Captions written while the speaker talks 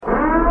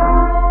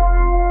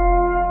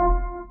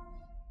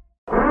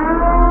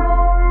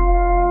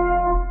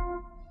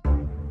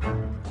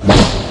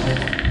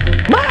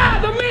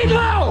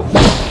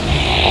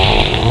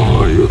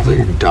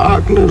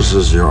This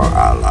is your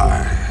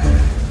ally.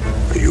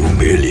 You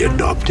merely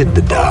adopted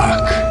the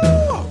dark.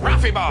 Oh,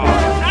 Ralphie Ball!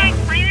 Thanks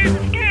for using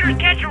Scooter to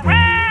catch a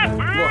rat,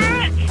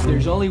 bitch!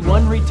 There's only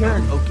one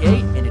return, okay?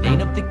 And it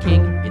ain't of the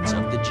king, it's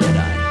of the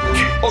Jedi.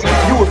 Oh,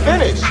 you were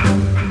finished.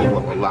 Oh,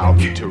 well, allow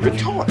me to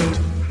retort.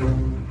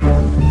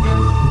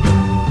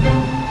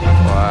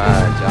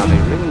 Why, Johnny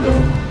Ringo,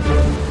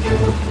 you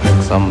look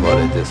like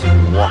somebody just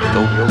walked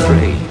over your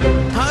grave.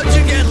 How'd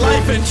you get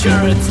life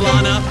insurance,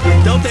 Lana?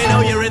 Don't they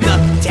know you're in the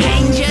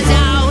danger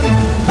zone?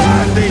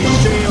 And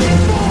these shield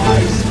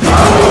boys.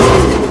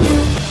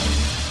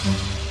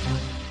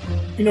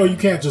 You know, you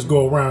can't just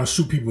go around and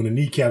shoot people in the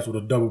kneecaps with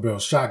a double-barrel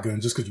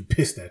shotgun just because you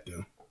pissed at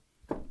them.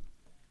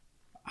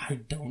 I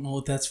don't know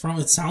what that's from.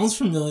 It sounds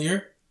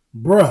familiar.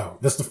 Bro,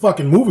 that's the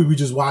fucking movie we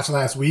just watched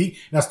last week.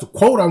 That's the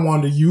quote I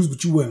wanted to use,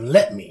 but you wouldn't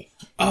let me.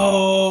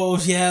 Oh,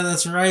 yeah,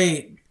 that's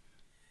right.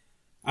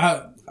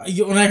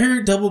 When I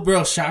hear double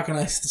barrel shotgun,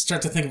 I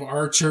start to think of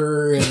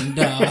Archer and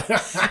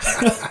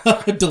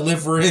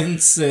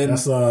Deliverance. And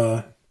That's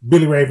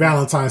Billy Ray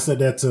Valentine said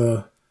that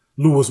to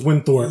Lewis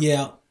Winthorpe.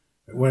 Yeah.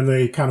 When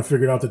they kind of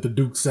figured out that the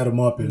Duke set him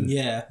up and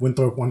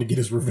Winthorpe wanted to get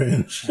his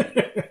revenge.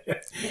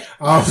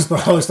 I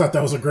always thought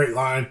that was a great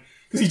line.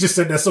 Because he just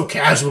said that so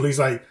casually. He's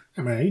like,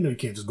 hey man, you know you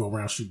can't just go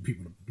around shooting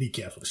people in the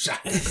kneecaps with a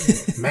shotgun.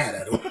 Mad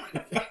at him.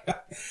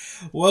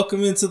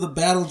 Welcome into the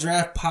Battle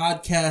Draft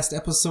Podcast,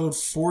 episode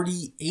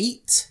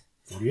 48.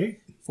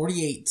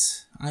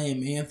 48. I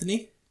am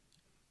Anthony.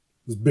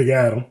 This is Big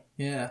Adam.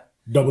 Yeah.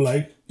 Double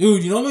A.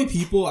 Dude, you know how many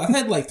people? I've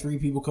had like 3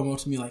 people come up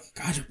to me like,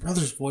 God, your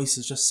brother's voice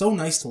is just so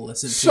nice to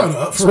listen to. Shut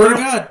up. Swear to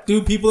God,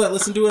 dude, people that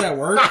listen to it at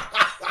work.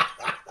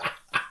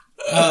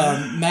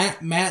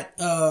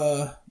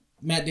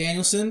 Matt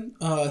Danielson,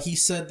 he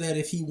said that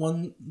if he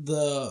won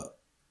the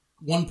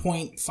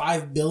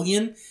 $1.5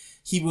 billion,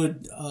 he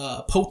would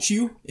poach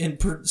you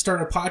and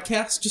start a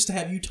podcast just to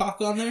have you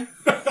talk on there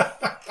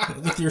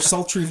with your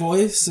sultry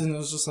voice. And it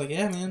was just like,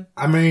 yeah, man.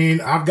 I mean,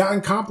 I've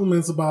gotten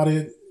compliments about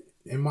it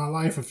in my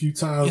life a few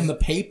times. In the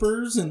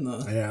papers and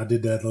the... Yeah, I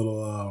did that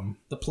little...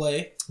 the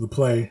play. The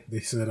play.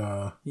 They said...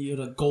 you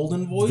had a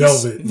golden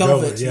voice?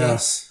 Velvet, yeah.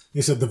 Yes.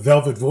 They said the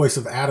velvet voice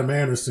of Adam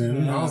Anderson.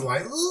 Yeah. And I was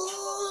like,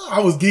 I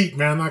was geeked,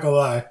 man. I'm not gonna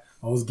lie.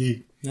 I was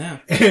geeked. Yeah.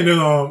 And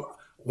then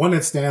one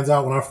that stands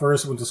out, when I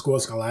first went to school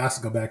at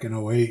Scholastica back in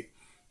 2008,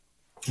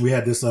 we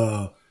had this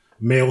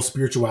male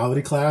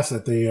spirituality class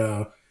that they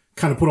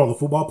kind of put all the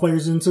football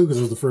players into because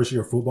it was the first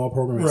year of football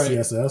program at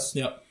CSS.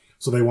 Yep.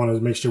 So they wanted to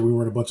make sure we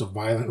weren't a bunch of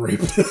violent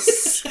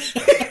rapists.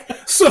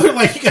 So they're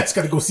like, you guys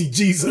got to go see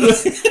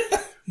Jesus.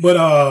 But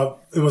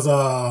it was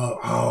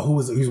who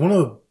was it? He was one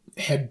of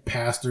the head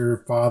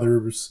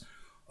fathers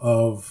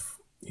of.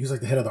 He was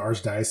like the head of the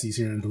archdiocese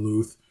here in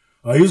Duluth.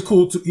 He was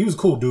cool. He was a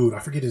cool dude. I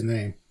forget his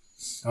name.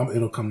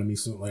 It'll come to me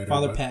soon later.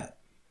 Father Pat.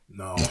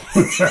 No.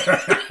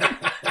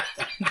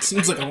 It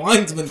seems like a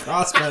line's been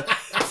crossed by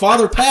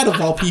Father Pat of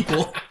all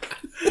people.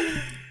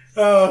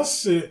 Oh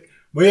shit.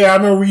 But yeah, I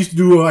remember we used to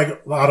do like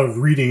a lot of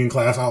reading in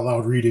class, out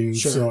loud reading.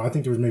 Sure. So I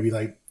think there was maybe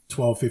like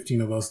 12,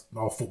 15 of us,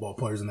 all football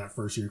players in that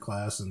first year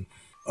class. And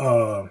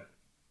I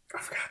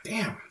forgot,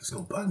 damn, it's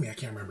gonna bug me. I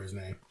can't remember his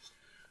name.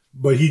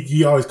 But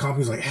he always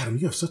complimented, like, Adam,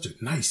 you have such a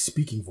nice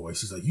speaking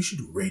voice. He's like, you should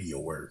do radio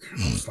work.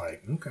 And I was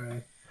like,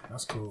 okay,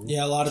 that's cool.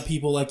 Yeah, a lot of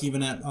people, like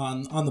even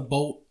on the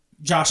boat,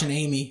 Josh and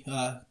Amy,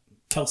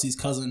 Kelsey's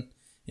cousin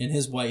and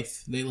his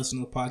wife, they listen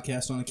to the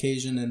podcast on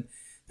occasion, and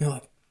they're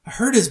like, I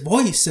heard his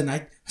voice, and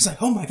I was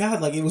like, oh my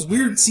God, like it was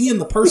weird seeing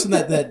the person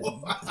that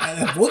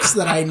voice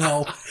that I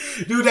know.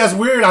 Dude, that's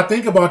weird. I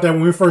think about that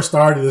when we first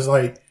started. It's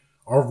like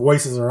our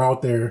voices are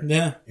out there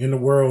in the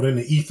world, in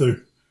the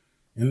ether,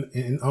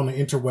 in on the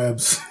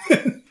interwebs.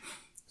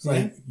 It's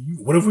like,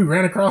 what if we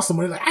ran across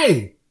somebody like,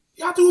 hey,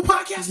 y'all do a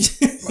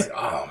podcast? Like,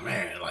 oh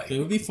man, like it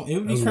would be fun. It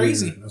would be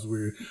crazy. Weird. That's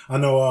weird. I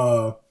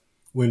know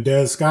when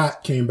Des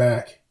Scott came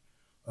back,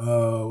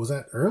 was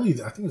that early?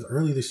 I think it was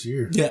early this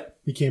year. Yeah,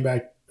 he came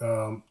back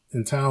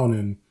in town,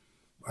 and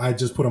I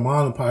just put him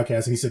on the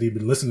podcast, and he said he'd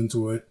been listening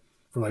to it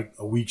for like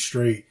a week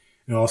straight.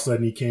 And all of a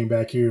sudden he came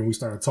back here and we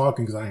started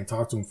talking because I ain't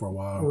talked to him for a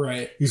while.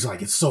 Right. He's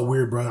like, it's so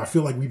weird, brother. I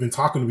feel like I've been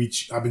talking to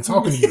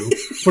you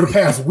for the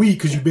past week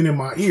because you've been in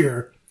my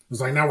ear.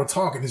 It's like, now we're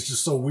talking. It's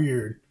just so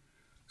weird.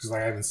 It's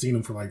like, I haven't seen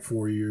him for like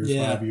 4 years,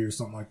 5 years,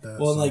 something like that.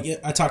 Well, so. Like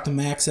I talked to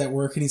Max at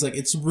work, and he's like,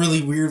 it's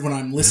really weird when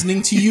I'm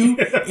listening to you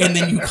and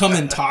then you come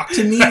and talk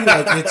to me.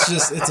 Like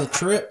it's a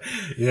trip.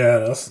 Yeah,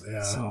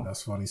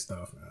 that's funny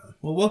stuff, man.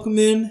 Well, welcome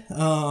in.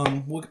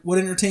 What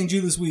entertained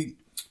you this week?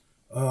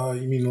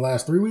 You mean the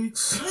last 3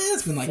 weeks?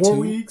 It's been like 4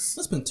 weeks.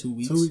 It's been 2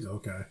 weeks. 2 weeks,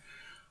 okay.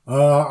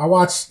 I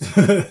watched.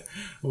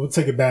 We'll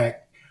take it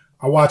back.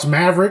 I watched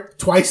Maverick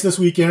twice this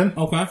weekend.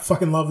 Okay,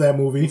 fucking love that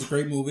movie. It's a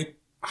great movie.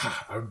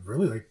 I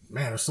really like.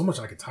 Man, there's so much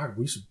I could talk.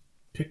 We should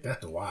pick that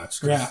to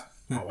watch. I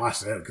watch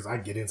that because I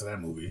get into that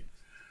movie.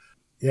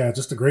 Yeah,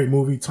 just a great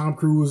movie. Tom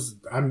Cruise.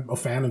 I'm a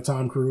fan of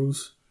Tom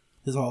Cruise.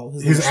 His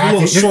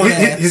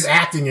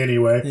acting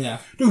anyway. Yeah,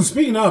 dude.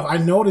 Speaking of, I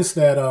noticed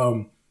that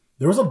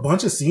there was a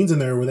bunch of scenes in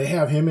there where they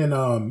have him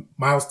and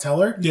Miles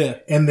Teller. Yeah,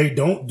 and they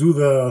don't do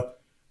the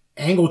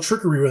angle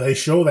trickery where they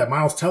show that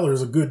Miles Teller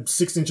is a good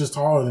 6 inches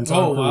taller than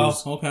Tom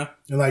Cruise. Wow. Okay.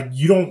 And like,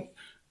 you don't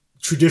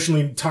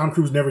traditionally, Tom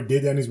Cruise never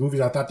did that in his movies.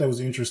 I thought that was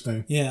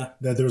interesting. Yeah.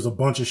 That there was a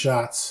bunch of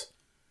shots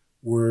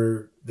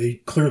where they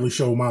clearly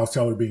show Miles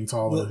Teller being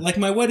taller. Like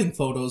my wedding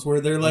photos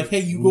where they're like, hey,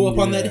 you go up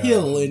on that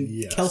hill and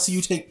yes. Kelsey,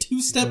 you take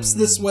 2 steps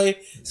this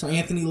way. So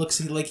Anthony looks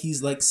like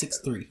he's like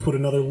 6'3". Put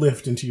another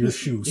lift into your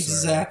shoes.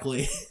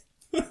 Exactly.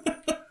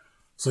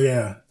 So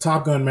yeah,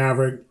 Top Gun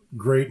Maverick,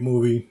 great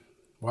movie.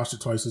 Watched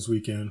it twice this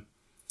weekend.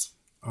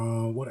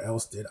 What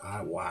else did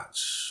I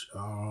watch?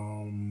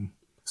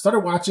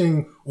 Started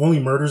watching Only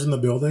Murders in the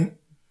Building.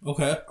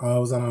 Okay.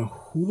 Was that on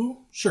Hulu?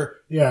 Sure.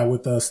 Yeah,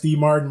 with Steve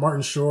Martin,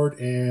 Martin Short,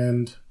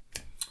 and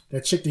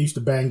that chick that used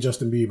to bang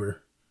Justin Bieber,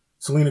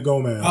 Selena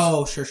Gomez.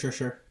 Oh, sure.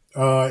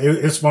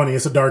 It's funny.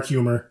 It's a dark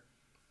humor,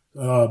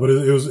 but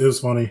it was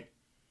funny.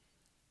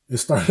 It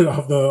started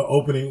off the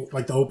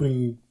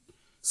opening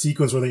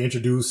sequence where they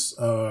introduce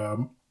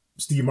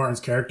Steve Martin's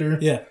character.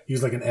 Yeah, he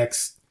was like an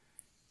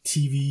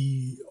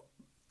ex-TV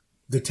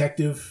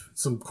detective,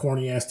 some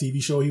corny ass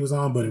TV show he was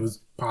on, but it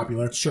was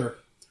popular. Sure.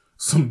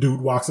 Some dude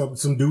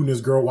and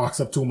his girl walks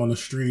up to him on the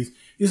street.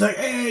 He's like,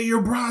 "Hey,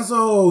 you're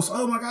Brazos."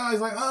 Oh my God.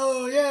 He's like,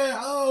 "Oh yeah.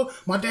 Oh,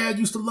 my dad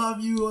used to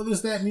love you," or this,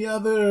 that, and the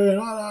other.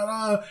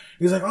 And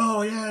He's like,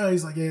 "Oh yeah."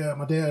 He's like, "Yeah,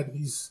 my dad,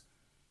 he's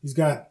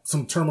got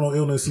some terminal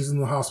illness. He's in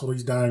the hospital.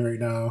 He's dying right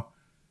now."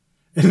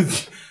 And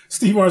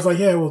Steve Martin's like,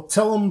 "Yeah, well,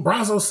 tell him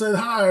Brazos said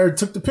hi or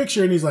took the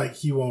picture." And he's like,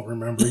 "He won't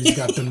remember. He's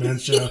got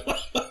dementia.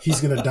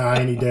 He's going to die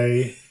any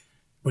day."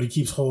 But he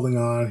keeps holding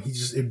on.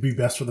 It'd be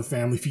best for the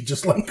family if he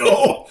just let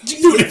go.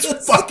 Dude,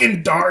 it's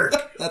fucking dark.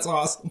 That's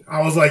awesome.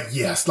 I was like,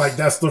 yes, like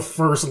that's the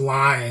first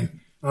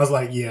line. I was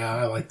like, yeah,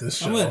 I like this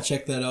show. I'm gonna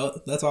check that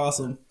out. That's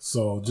awesome.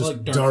 So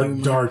just like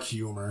dark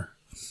humor.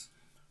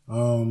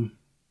 I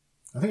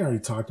think I already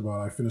talked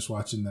about it. I finished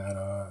watching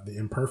that The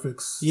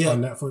Imperfects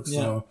on Netflix.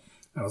 Yeah. So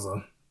that was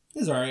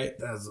it's all right.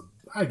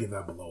 I give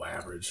that below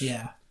average.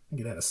 Yeah. I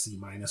give that a C-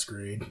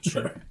 grade.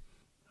 Sure.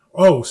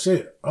 Oh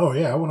shit! Oh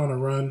yeah, I went on a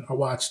run. I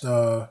watched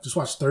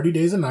 30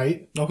 Days a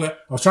Night. Okay.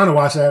 I was trying to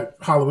watch that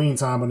Halloween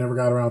time, but never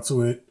got around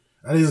to it.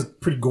 That is a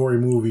pretty gory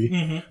movie.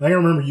 Mm-hmm. Like, I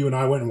remember you and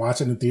I went and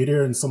watched it in the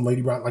theater, and some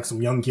lady brought like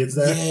some young kids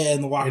there. Yeah,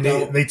 and walked and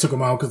out. They took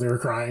them out because they were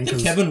crying.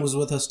 Kevin was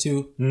with us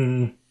too.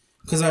 Mm-hmm.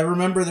 Because I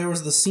remember there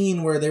was the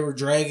scene where they were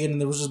dragging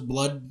and there was just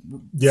blood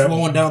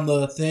flowing down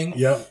the thing.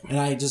 Yep. And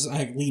I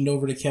leaned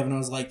over to Kevin. I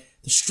was like,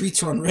 the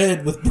streets run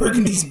red with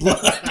Burgundy's blood.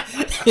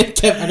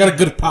 I got a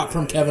good pop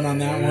from Kevin on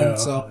that one.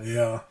 So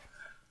yeah.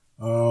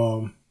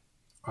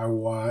 I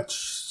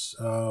watched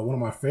one of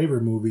my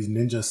favorite movies,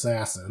 Ninja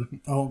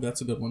Assassin. Oh,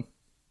 that's a good one.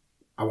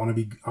 I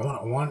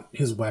want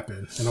his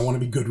weapon, and I want to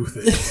be good with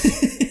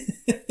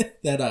it.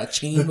 That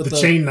chain with the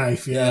chain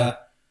knife. Yeah.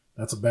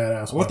 That's a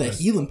badass. I want that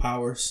healing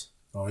powers.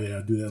 Oh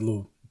yeah, do that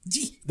little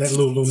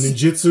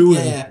ninjutsu.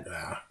 Yeah.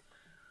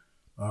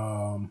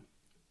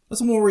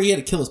 That's the one where he had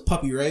to kill his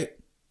puppy, right?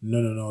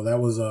 No. That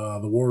was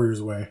The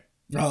Warrior's Way.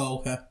 Oh,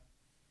 okay.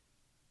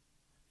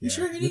 You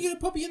sure he didn't get a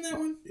puppy in that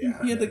one?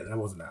 Yeah, that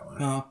wasn't that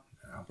one. Oh.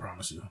 I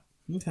promise you.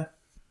 Okay.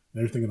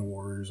 They're thinking of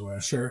Warrior's Way.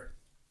 Sure.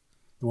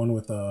 The one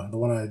with the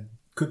one I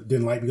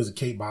didn't like because of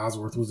Kate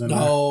Bosworth was in there.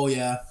 Oh,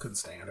 yeah. Couldn't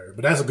stand her.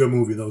 But that's a good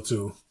movie, though,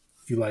 too.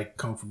 If you like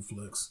kung fu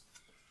flicks.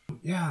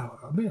 Yeah,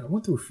 I mean, I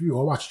went through a few.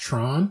 I watched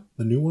Tron,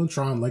 the new one,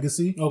 Tron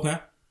Legacy. Okay.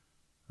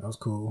 That was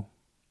cool.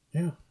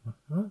 Yeah.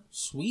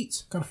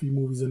 Sweet. Got a few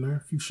movies in there,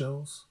 a few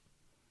shows.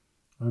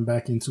 I'm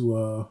back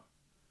into,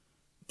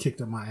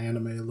 kicked up my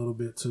anime a little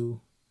bit, too.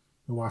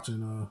 Been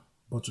watching a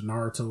bunch of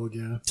Naruto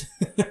again.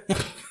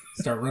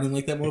 Start running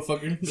like that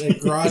motherfucker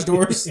at garage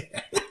doors.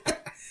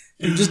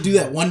 And just do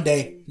that one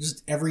day.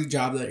 Just every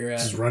job that you're at.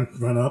 Just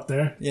run up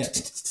there. Yeah.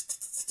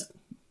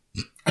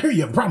 I hear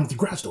you have a problem with your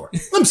garage door.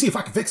 Let me see if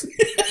I can fix it.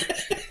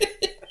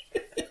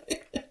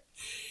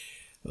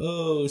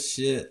 Oh,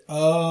 shit.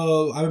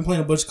 Oh, I've been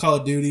playing a bunch of Call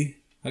of Duty.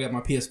 I got my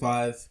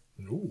PS5.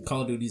 Ooh.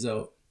 Call of Duty's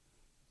out.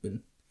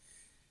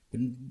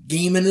 Been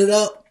gaming it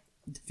up.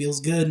 It feels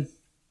good.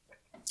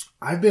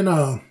 I've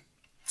been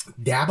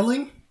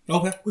dabbling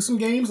with some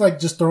games, like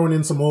just throwing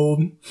in some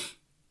old.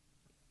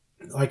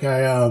 Like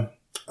I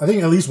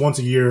think at least once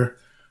a year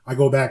I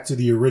go back to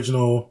the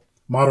original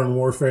Modern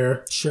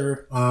Warfare.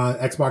 Sure.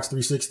 Xbox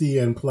 360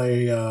 and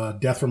play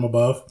Death from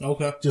Above.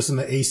 Okay. Just in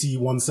the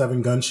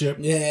AC-17 gunship.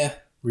 Yeah.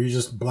 Where you're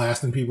just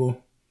blasting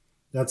people.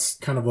 That's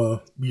kind of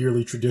a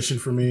yearly tradition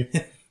for me.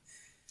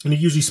 And it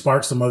usually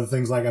sparks some other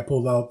things. Like I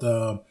pulled out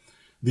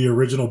the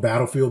original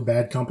Battlefield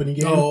Bad Company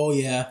game. Oh,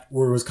 yeah.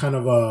 Where it was kind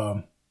of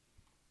a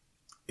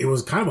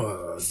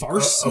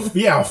farce.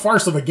 A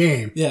farce of a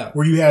game. Yeah.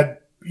 Where you had,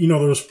 there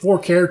was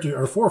 4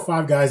 or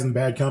 5 guys in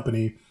Bad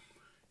Company,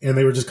 and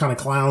they were just kind of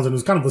clowns, and it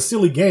was kind of a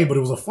silly game, but it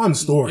was a fun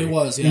story. It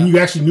was, yeah. And you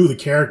actually knew the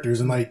characters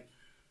and like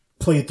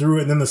played through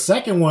it. And then the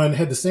second one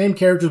had the same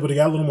characters, but it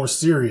got a little more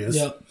serious.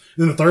 Yep. And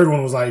then the third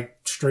one was like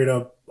straight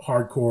up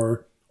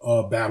hardcore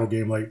battle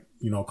game, like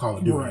Call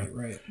of Duty.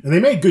 Right. And they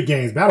made good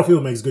games.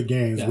 Battlefield makes good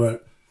games,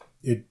 but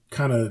it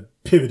kind of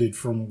pivoted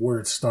from where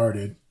it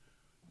started.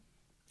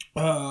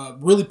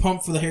 Really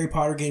pumped for the Harry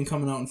Potter game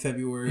coming out in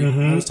February.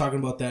 I was talking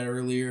about that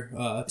earlier.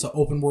 It's an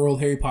open world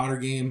Harry Potter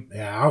game.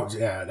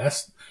 Yeah,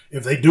 that's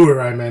if they do it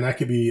right, man. That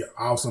could be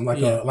awesome, like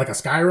a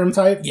Skyrim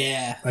type.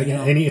 Yeah, like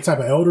any type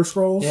of Elder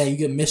Scrolls. Yeah, you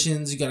get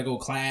missions. You got to go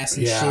class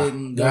and shit.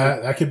 And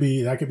that could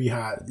be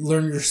hot.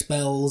 Learn your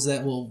spells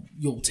that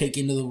you'll take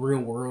into the real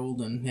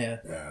world, and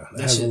that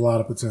has a lot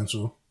of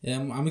potential. Yeah,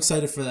 I'm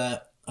excited for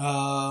that.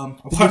 I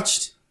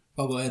watched.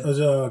 Oh, go ahead. Is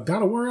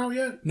God of War out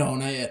yet? No,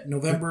 not yet.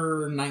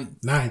 November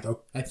 9th. 9th,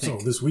 okay. I think.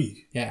 So this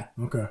week. Yeah.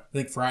 Okay. I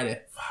think Friday.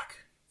 Fuck.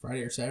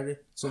 Friday or Saturday,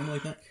 something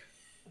like that.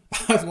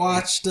 I've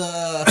watched...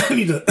 I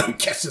need to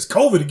catch this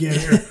COVID again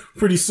here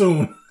pretty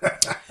soon.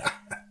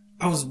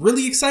 I was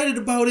really excited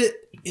about it.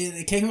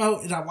 It came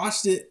out and I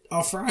watched it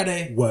on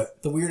Friday.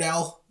 What? The Weird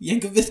Al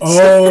Yankovic.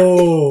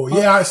 Oh,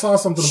 yeah, I saw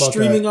something about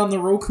streaming that. on the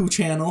Roku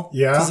channel.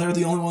 Yeah. Because they're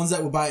the only ones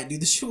that would buy it.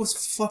 Dude, this shit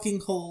was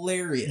fucking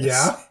hilarious.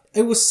 Yeah?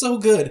 It was so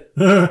good.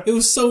 It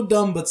was so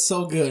dumb, but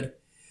so good.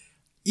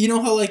 You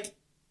know how, like,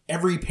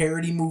 every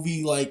parody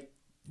movie, like,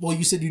 well,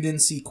 you said you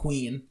didn't see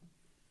Queen.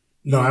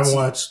 No, I haven't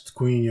watched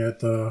Queen yet.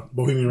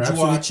 Bohemian Rhapsody.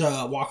 Did you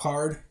watch Walk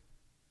Hard?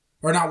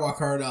 Or not Walk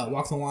Hard,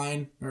 Walk the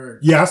Line? Or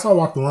yeah, I saw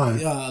Walk the Line.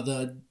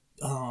 God,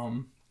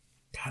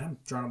 I'm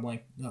drawing a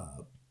blank.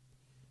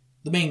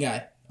 The main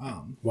guy.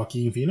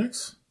 Joaquin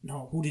Phoenix?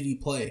 No, who did he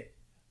play?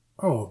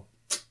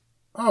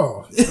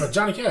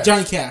 Johnny Cash.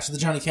 Johnny Cash, the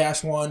Johnny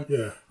Cash one.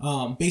 Yeah.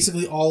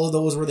 Basically all of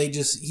those where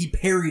he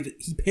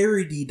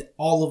parodied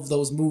all of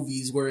those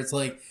movies where it's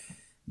like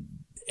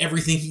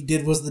everything he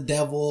did was the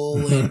devil,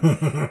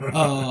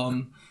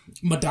 and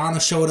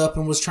Madonna showed up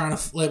and was trying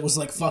to was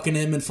like fucking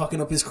him and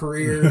fucking up his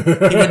career.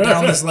 He went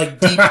down this like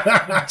deep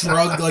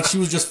drug, like she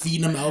was just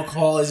feeding him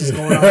alcohol as he's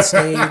going on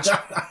stage.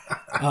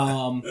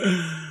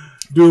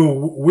 Dude,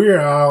 Weird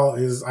Al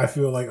is, I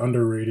feel like,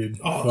 underrated.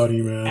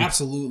 Funny, man.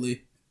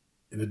 Absolutely.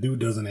 And the dude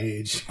doesn't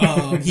age.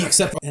 He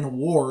accepted an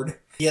award.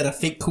 He had a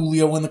fake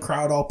Coolio in the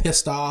crowd, all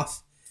pissed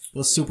off. It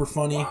was super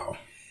funny. Wow.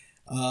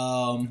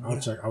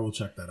 I will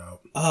check that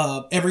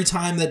out. Every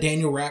time that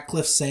Daniel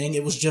Radcliffe sang,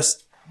 it was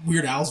just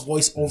Weird Al's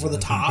voice over the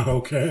top.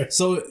 Okay.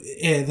 So,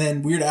 and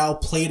then Weird Al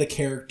played a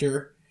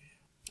character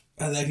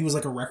that he was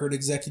like a record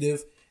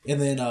executive. And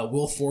then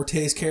Will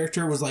Forte's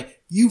character was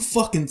like, "You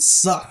fucking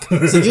suck.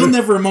 So you'll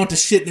never amount to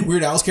shit." And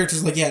Weird Al's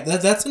character's like, "Yeah,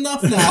 that's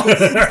enough now." Like,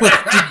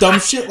 just dumb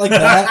shit like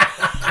that.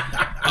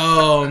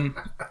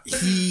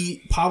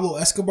 Pablo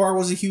Escobar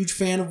was a huge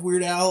fan of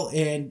Weird Al,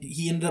 and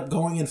he ended up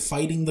going and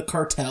fighting the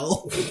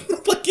cartel.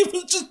 Like, it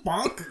was just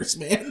bonkers,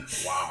 man.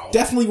 Wow.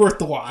 Definitely worth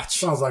the watch.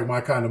 Sounds like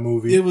my kind of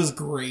movie. It was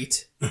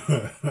great.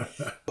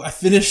 I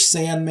finished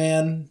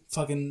Sandman.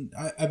 I've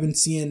been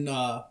seeing,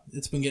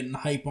 it's been getting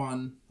hype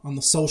on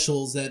the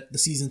socials that the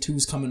season 2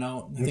 is coming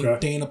out. I think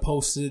Dana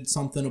posted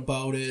something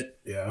about it.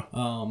 Yeah.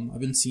 I've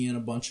been seeing a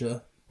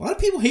lot of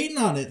people hating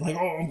on it. Like,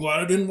 oh, I'm glad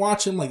I didn't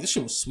watch it. I'm like, this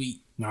shit was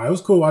sweet. No, it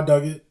was cool. I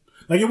dug it.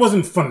 Like, it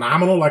wasn't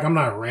phenomenal. Like, I'm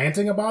not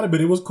ranting about it,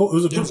 but it was cool. It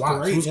was a good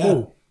watch. Great, it was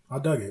cool. I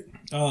dug it.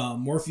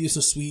 Morpheus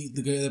is sweet.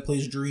 The guy that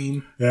plays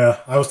Dream. Yeah.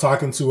 I was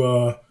talking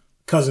to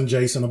cousin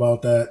Jason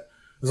about that.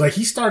 It was like,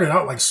 he started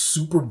out like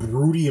super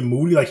broody and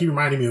moody. Like, he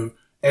reminded me of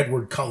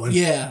Edward Cullen.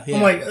 Yeah.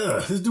 I'm like,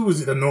 ugh, this dude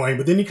was annoying.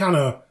 But then he kind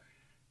of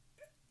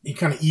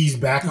eased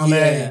back on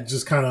that and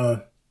just kind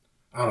of,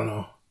 I don't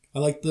know. I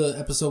like the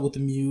episode with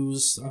the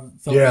Muse.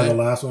 The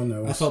last one.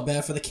 I felt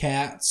bad for the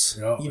cats,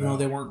 even though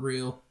they weren't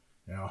real.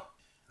 Yeah.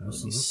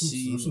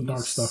 There's some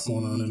dark stuff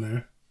going on in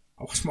there.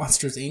 I watched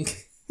Monsters,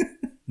 Inc.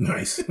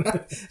 Nice.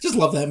 Just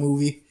love that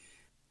movie.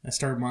 I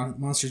started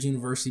Monsters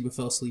University but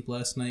fell asleep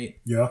last night.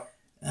 Yeah.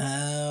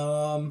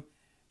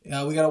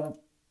 We got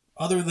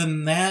other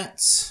than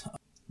that, a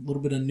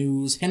little bit of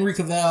news. Henry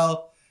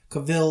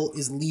Cavill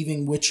is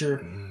leaving Witcher.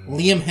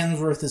 Liam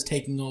Hemsworth is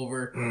taking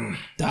over. ...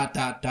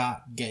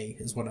 Gay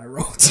is what I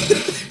wrote.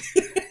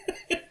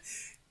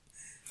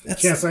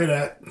 Can't say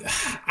that.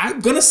 I'm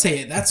gonna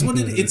say it. That's what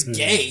it's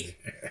gay.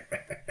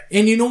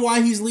 And you know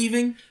why he's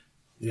leaving?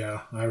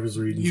 Yeah, I was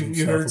reading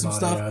you heard some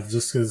stuff? Yeah,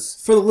 just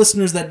because. For the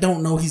listeners that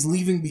don't know, he's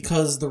leaving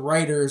because the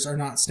writers are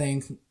not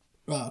staying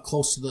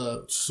close to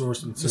the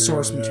source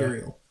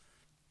material.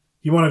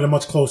 He wanted a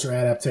much closer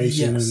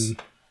adaptation, yes.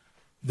 And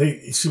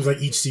it seems like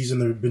each season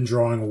they've been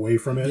drawing away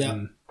from it. Yeah.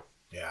 And,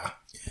 yeah.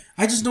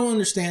 I just don't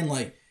understand.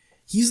 Like,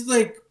 he's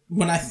like,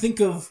 when I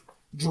think of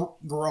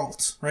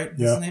Geralt, right?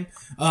 That's his name.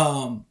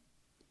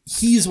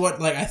 He's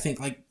what, like, I think,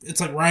 like, it's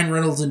like Ryan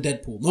Reynolds in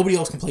Deadpool. Nobody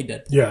else can play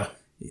Deadpool. Yeah.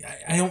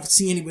 I don't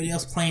see anybody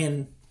else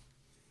playing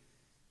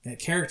that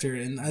character,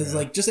 and I was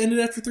like, just ended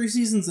after 3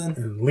 seasons then.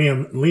 And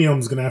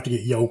Liam's gonna have to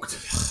get yoked.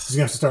 He's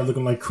gonna have to start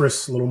looking like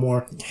Chris a little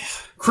more. Yeah.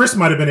 Chris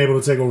might have been able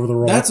to take over the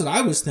role. That's what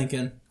I was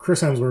thinking.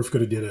 Chris Hemsworth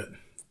could have did it.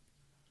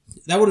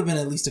 That would have been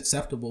at least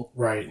acceptable.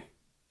 Right.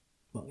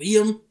 But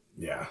Liam?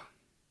 Yeah.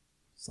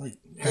 It's like...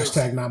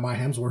 Hashtag not my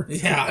Hemsworth.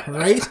 Yeah,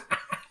 right?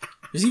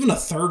 There's even a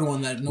third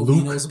one that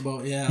nobody knows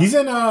about. Yeah. He's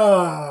in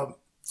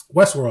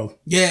Westworld.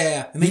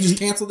 Yeah, and they just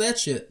canceled that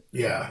shit.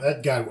 Yeah,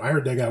 I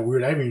heard that got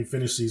weird. I haven't even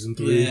finished season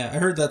 3. Yeah, I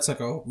heard that's like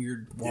a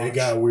weird watch. Yeah, it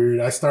got weird.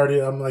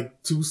 I'm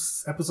like 2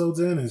 episodes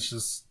in, and it's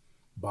just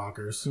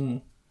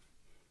bonkers.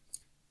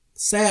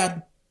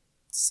 Sad.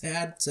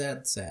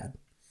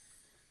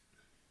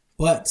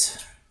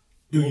 But,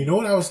 dude, you know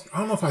what I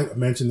don't know if I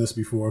mentioned this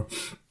before.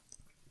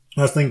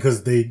 I was thinking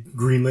because they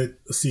greenlit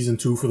season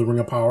 2 for the Ring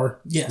of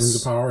Power. Yes. Rings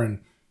of Power, and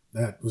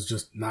that was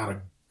just not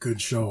a good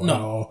show at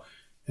all.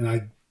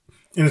 And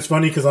it's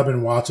funny because I've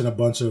been watching a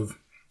bunch of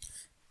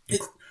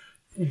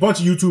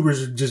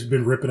YouTubers have just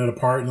been ripping it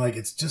apart, and like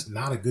it's just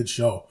not a good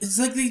show. It's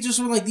like they just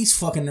were like, these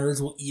fucking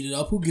nerds will eat it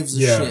up. Who gives a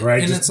shit? Yeah, right.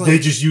 And Just, it's like, they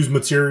just use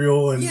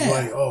material and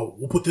like, oh,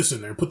 we'll put this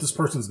in there. Put this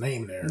person's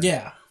name there.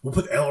 Yeah. We'll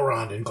put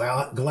Elrond and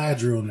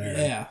Galadriel in there.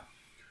 Yeah.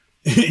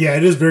 Yeah,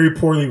 it is very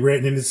poorly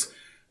written, and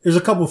there's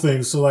a couple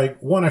things. So,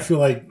 like, one, I feel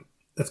like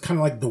that's kind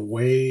of like the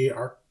way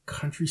our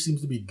country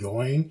seems to be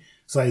going.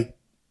 It's like,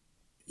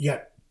 you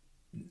got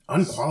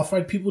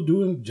unqualified people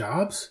doing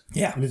jobs.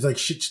 Yeah. And it's like,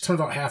 shit just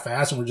turns out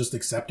half-assed, and we're just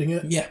accepting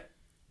it. Yeah.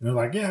 And they're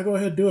like, yeah, go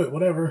ahead, do it,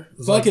 whatever.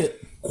 It's Fuck like,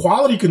 it.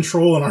 Quality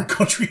control in our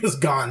country has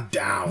gone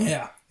down.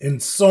 Yeah.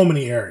 In so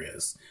many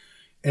areas.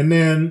 And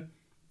then,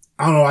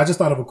 I don't know, I just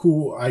thought of a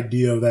cool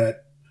idea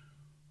that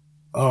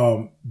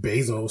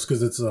Bezos,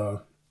 because it's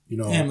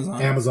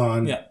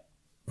Amazon yeah.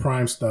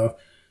 Prime stuff.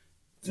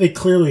 They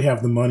clearly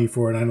have the money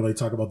for it. I know they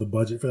talk about the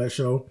budget for that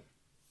show.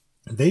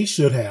 They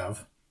should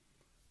have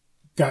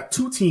got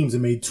 2 teams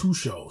and made 2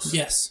 shows.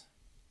 Yes.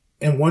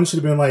 And one should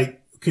have been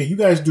like, okay, you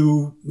guys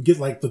get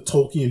like the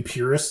Tolkien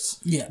purists.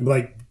 Yeah. And be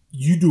like,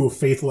 you do a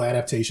faithful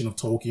adaptation of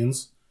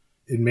Tolkien's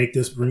and make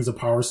this Rings of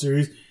Power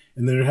series.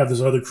 And then have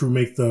this other crew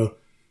make the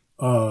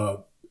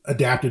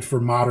adapted for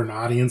modern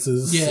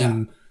audiences. Yeah.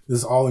 And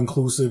this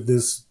all-inclusive,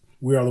 this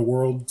We Are the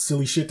World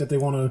silly shit that they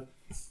want to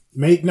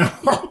make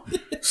now.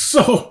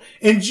 So,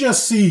 and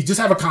just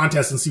have a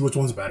contest and see which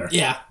one's better.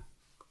 Yeah.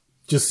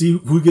 Just see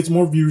who gets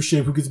more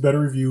viewership, who gets better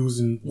reviews,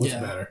 and what's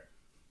better.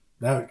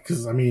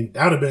 Because, I mean,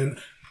 that would have been,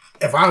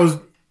 if I was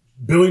 $1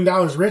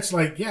 billion rich,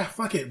 like, yeah,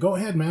 fuck it. Go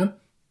ahead, man.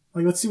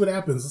 Like, let's see what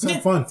happens. Let's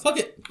have fun. Fuck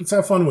it. Let's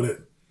have fun with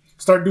it.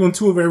 Start doing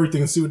 2 of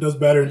everything and see what does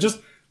better. And just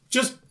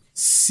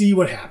see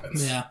what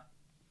happens. Yeah.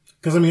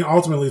 Because, I mean,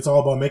 ultimately, it's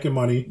all about making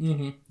money.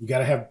 Mm-hmm. You got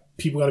to have,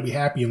 people got to be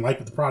happy and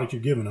like the product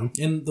you're giving them.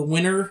 And the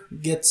winner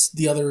gets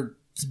the other's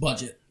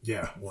budget.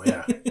 Yeah. Well,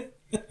 yeah.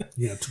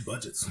 You have 2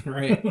 budgets.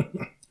 Right.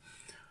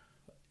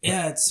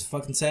 Yeah, it's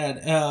fucking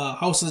sad.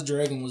 House of the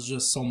Dragon was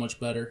just so much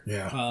better.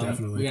 Yeah,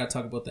 definitely. We gotta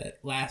talk about that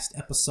last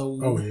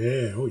episode. Oh,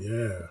 yeah.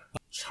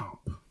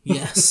 Chomp.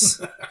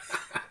 Yes.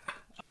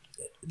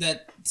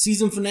 That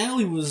season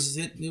finale was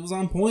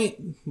on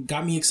point.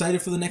 Got me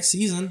excited for the next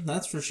season,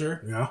 that's for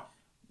sure. Yeah.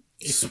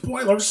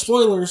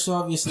 Spoilers,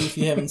 obviously, if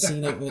you haven't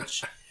seen it,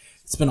 which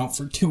it's been out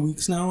for 2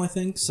 weeks now, I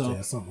think. So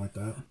yeah, something like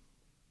that.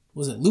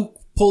 Was it Luke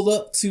pulled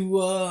up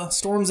to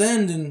Storm's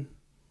End and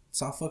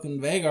saw fucking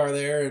Vagar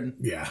there? And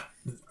yeah,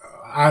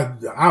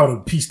 I would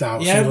have pieced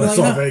out as soon as I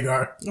saw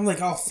Vagar. I'm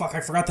like, oh fuck, I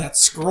forgot that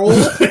scroll.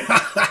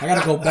 I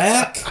gotta go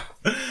back.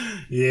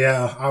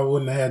 Yeah, I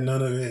wouldn't have had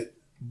none of it.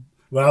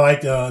 But I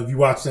like if you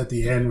watched at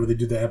the end where they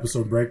do the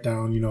episode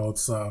breakdown.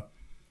 It's I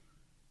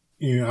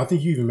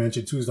think you even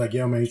mentioned too. It's like,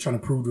 yeah, man, he's trying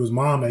to prove to his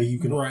mom that he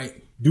can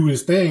do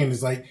his thing. And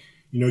it's like,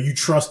 you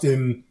trust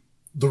in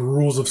the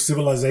rules of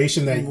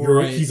civilization that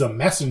he's a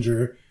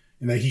messenger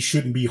and that he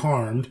shouldn't be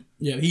harmed.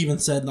 Yeah, he even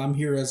said, "I'm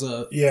here as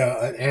an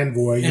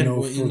envoy.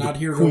 You're not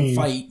here to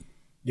fight."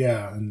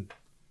 Yeah, and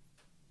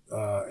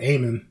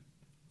Aemon,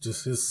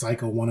 just his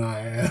psycho one-eye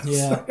ass.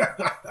 Yeah,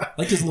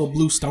 like his little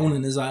blue stone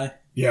in his eye.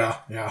 Yeah.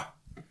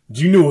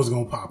 You knew it was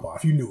gonna pop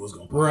off.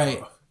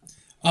 Off.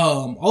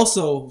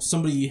 Also,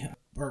 somebody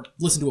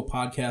listened to a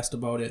podcast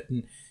about it,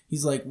 and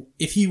he's like,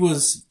 if he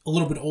was a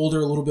little bit older,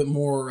 a little bit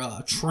more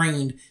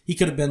trained, he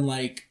could have been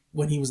like,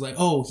 when he was like,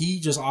 oh,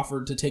 he just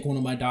offered to take one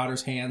of my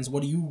daughter's hands.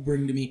 What do you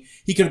bring to me?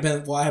 He could have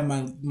been, well, I have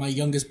my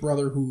youngest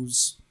brother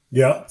who's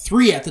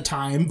 3 at the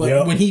time,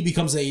 but when he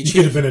becomes age, he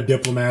could have been a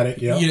diplomatic.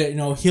 Yeah,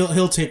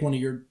 he'll take one of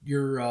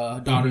your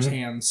daughter's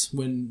hands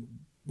when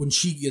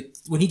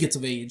he gets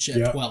of age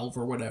at 12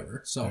 or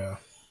whatever. So,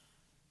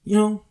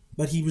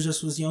 but he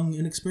was young,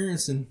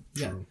 inexperienced, and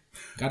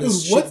got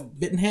his shit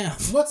bit in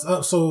half. What's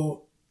up?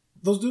 So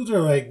those dudes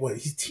are like, what?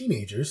 He's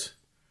teenagers.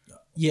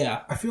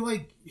 Yeah. I feel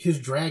like his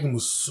dragon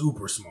was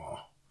super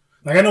small.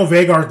 Like, I know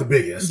Vagar's the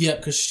biggest. Yeah,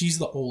 because she's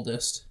the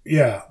oldest.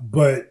 Yeah,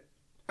 but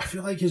I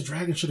feel like his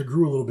dragon should have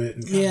grew a little bit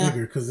and got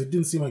bigger because it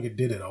didn't seem like it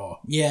did at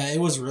all. Yeah, it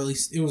was really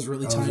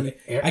tiny.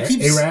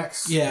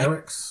 Arax? Yeah.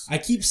 Arax? I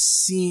keep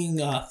seeing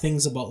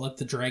things about, like,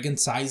 the dragon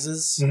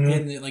sizes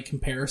in the, like,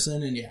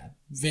 comparison, and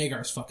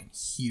Vagar's fucking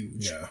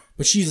huge. Yeah.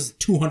 But she's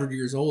 200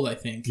 years old, I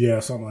think. Yeah,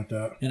 something like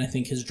that. And I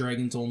think his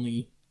dragon's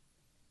only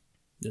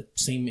the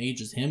same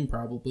age as him,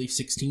 probably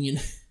 16.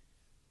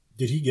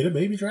 Did he get a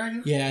baby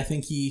dragon? Yeah, I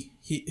think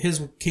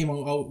his came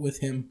out with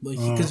him, like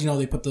because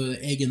they put the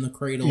egg in the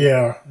cradle.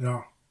 Yeah.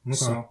 Okay.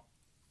 So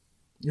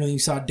you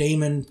saw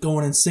Daemon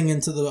going and singing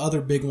to the other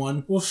big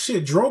one. Well,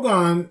 shit,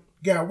 Drogon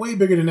got way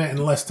bigger than that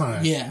in less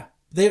time. Yeah,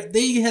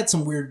 they had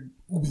some weird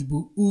oogie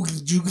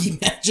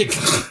joogie magic.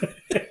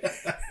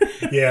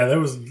 Yeah, there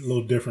was a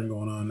little different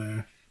going on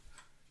there.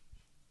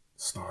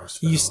 Stars.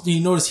 You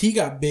notice he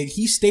got big.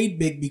 He stayed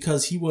big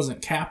because he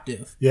wasn't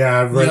captive. Yeah,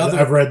 I've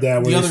read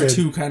that. The other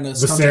two kind of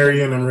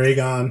Viserion and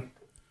Rhaegon,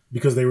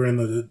 because they were in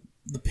the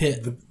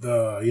pit,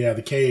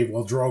 the cave.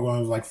 Well, Drogon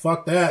was like,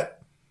 "Fuck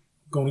that,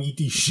 I'm gonna eat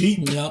these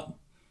sheep." Yep.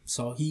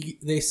 So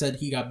they said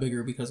he got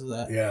bigger because of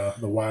that. Yeah,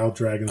 the wild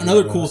dragons.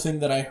 Another cool thing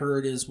that I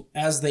heard is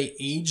as they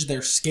age,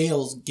 their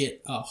scales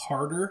get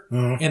harder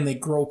and they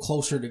grow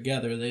closer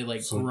together. They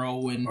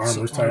grow and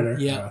armor's tighter.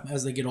 Yeah,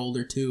 as they get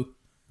older too.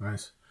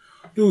 Nice,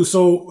 dude.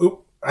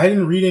 So I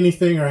didn't read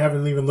anything or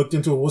haven't even looked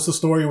into it. What's the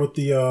story with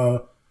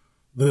the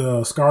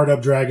scarred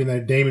up dragon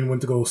that Daemon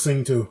went to go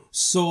sing to?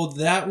 So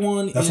that's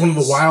one of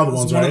the wild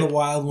ones, right? One of the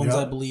wild ones,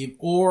 yep. I believe.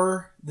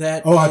 Or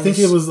that. I think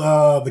it was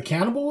the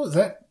cannibal. Is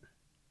that?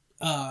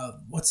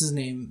 What's his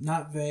name?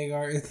 Not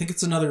Vagar. I think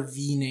it's another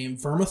V name.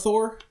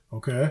 Vermithor.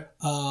 Okay.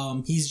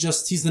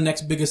 He's the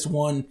next biggest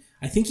one.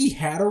 I think he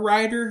had a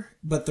rider,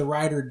 but the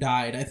rider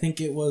died. I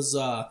think it was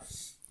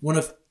one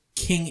of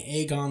King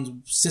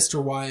Aegon's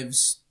sister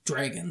wives'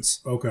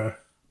 dragons. Okay.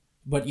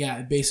 But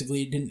yeah,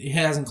 it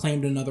hasn't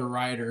claimed another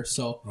rider.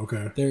 So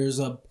okay. There's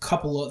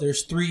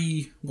there's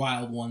 3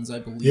 wild ones, I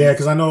believe. Yeah,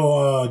 because I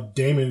know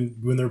Daemon,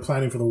 when they were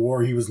planning for the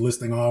war, he was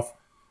listing off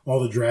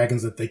all the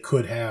dragons that they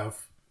could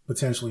have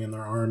potentially in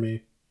their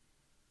army.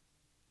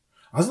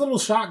 I was a little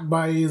shocked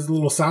by his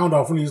little sound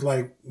off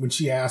when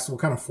she asked what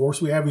kind of force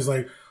we have. He's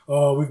like,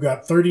 "Oh, we've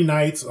got 30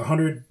 knights,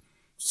 100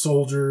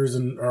 soldiers,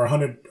 or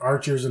 100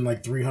 archers,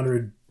 and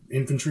 300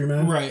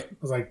 infantrymen." Right. I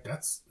was like,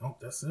 "That's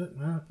it."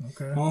 Yeah,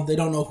 okay. Well, they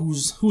don't know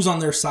who's on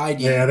their side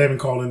yet. Yeah, they haven't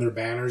called in their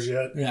banners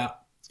yet. Yeah.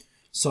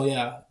 So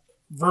yeah,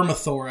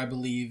 Vermithor, I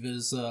believe,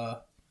 is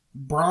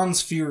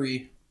Bronze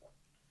Fury.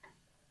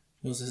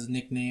 Was his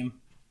nickname.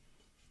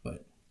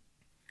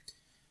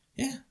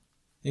 Yeah.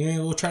 Maybe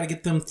we'll try to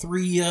get them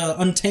 3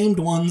 untamed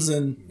ones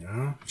and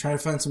try to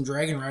find some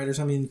dragon riders.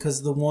 I mean,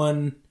 because the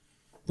one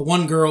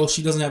girl,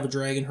 she doesn't have a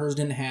dragon. Hers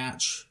didn't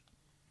hatch.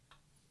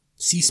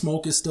 Sea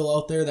Smoke is still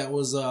out there. That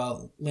was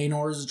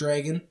Laenor's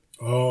dragon.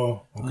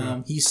 Oh,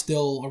 okay. He's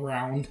still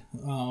around.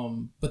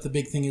 But the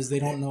big thing is they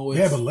don't know if...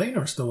 Yeah, but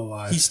Laenor's still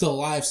alive. He's still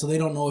alive, so they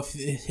don't know if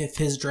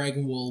his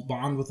dragon will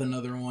bond with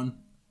another one.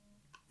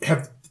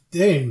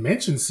 They didn't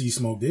mention Sea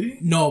Smoke, did he?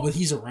 No, but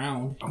he's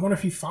around. I wonder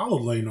if he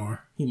followed Laenor.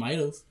 He might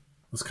have.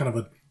 It's kind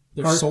of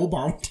They're soul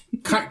bound.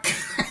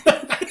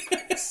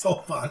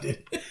 Soul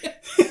bonded.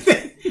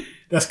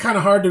 That's kind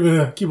of hard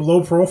to keep a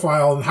low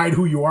profile and hide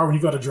who you are when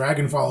you've got a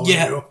dragon following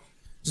you.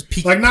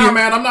 Just man,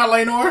 I'm not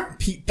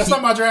Laenor. That's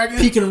not my dragon.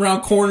 Peeking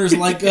around corners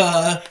like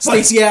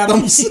Stacey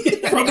Adams,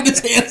 rubbing his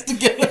hands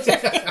together.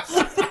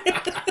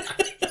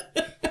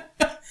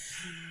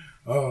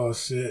 Oh,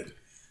 shit.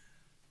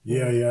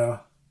 Yeah.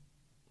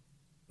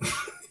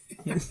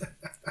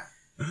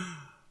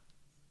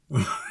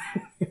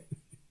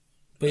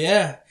 But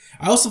yeah,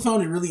 I also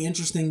found it really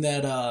interesting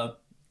that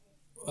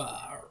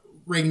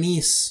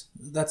Rhaenys,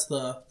 that's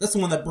the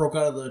one that broke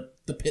out of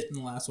the pit in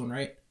the last one,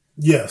 right?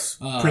 Yes,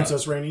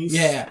 Princess Rhaenys.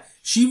 Yeah,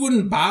 she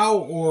wouldn't bow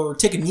or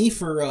take a knee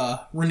for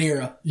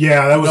Rhaenyra.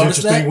 Yeah, that was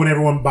interesting when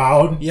everyone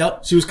bowed.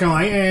 Yep, she was kind of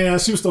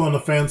like, she was still on the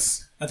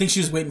fence. I think she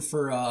was waiting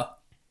for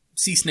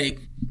Sea Snake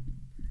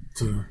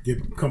to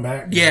come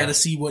back. Yeah, to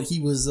see what he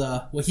was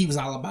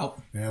all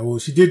about. Yeah, well,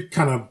 she did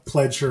kind of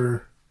pledge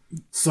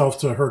herself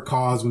to her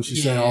cause when she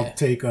said, "I'll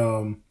take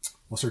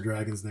what's her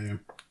dragon's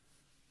name?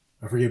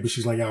 I forget, but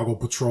she's like, I'll go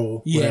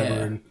patrol,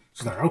 whatever." And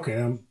she's like, "Okay,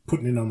 I'm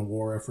putting in on the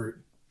war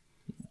effort."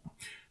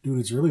 Dude,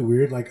 it's really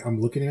weird. Like,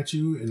 I'm looking at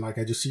you, and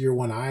I just see your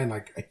one eye, and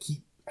I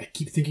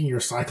keep thinking you're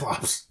a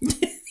Cyclops.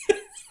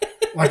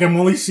 I'm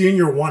only seeing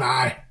your one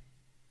eye.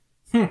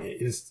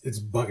 It's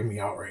bugging me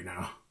out right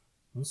now.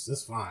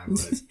 It's fine,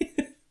 but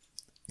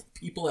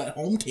people at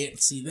home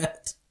can't see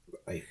that.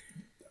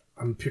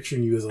 I'm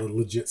picturing you as a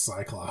legit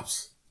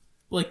Cyclops.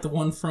 Like the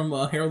one from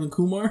Harold and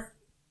Kumar?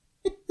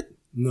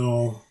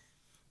 No.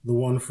 The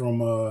one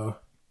from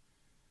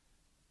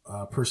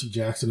Percy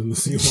Jackson and the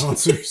Sea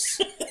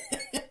Monsters.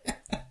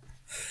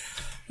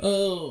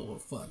 Oh,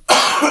 fuck.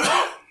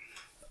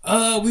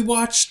 We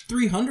watched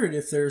 300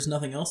 if there's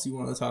nothing else you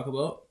want to talk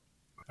about.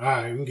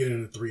 Alright, we can get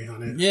into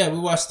 300. Yeah, we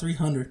watched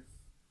 300.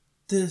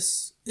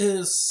 This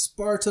is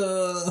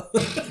Sparta.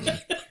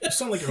 You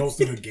sound like you're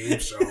hosting a game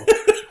show.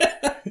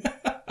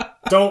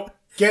 Don't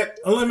get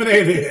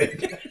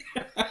eliminated.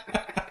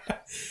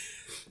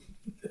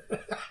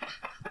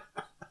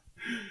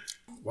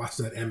 Watch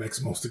that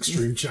MX Most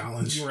Extreme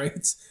Challenge. Right.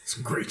 It's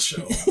a great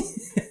show.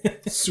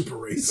 Super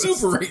racist.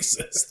 Super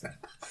racist.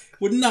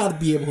 Would not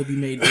be able to be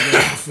made today.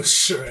 For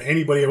sure.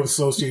 Anybody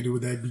associated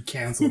with that would be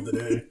canceled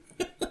today.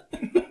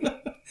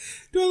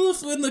 Do I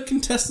love when the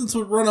contestants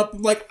would run up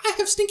like, I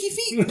have stinky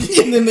feet,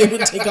 and then they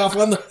would take off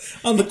on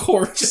the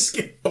court. Just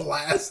get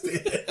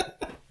blasted.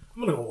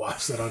 I'm gonna go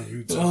watch that on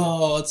YouTube.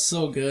 Oh, it's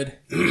so good.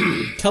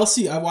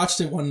 Kelsey, I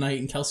watched it one night,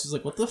 and Kelsey's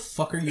like, "What the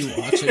fuck are you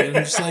watching?" And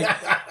I'm just like,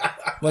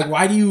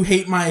 why do you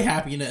hate my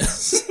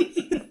happiness?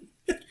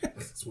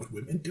 That's what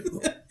women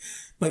do.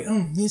 Like,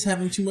 he's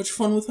having too much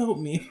fun without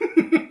me.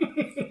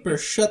 Better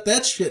shut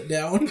that shit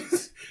down.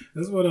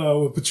 That's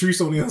what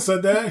Patrice O'Neal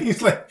said that.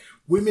 He's like,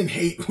 women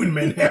hate when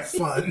men have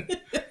fun,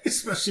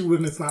 especially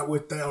when it's not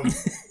with them.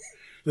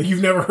 Like,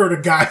 you've never heard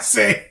a guy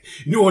say,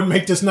 you know what would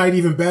make this night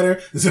even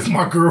better? As if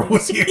my girl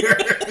was here.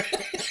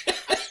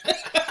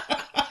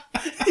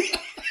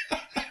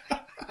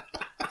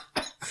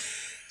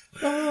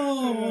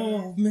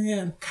 Oh,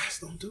 man. Guys,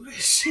 don't do this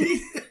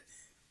shit.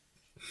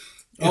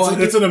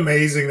 It's an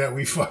amazing that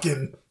we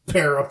fucking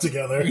pair up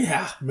together.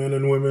 Yeah. Men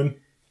and women.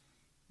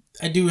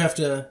 I do have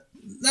to,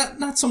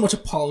 not so much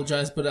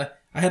apologize, but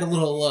I had a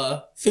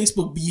little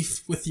Facebook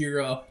beef with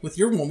your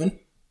woman.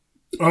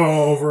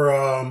 Oh, over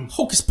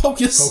Hocus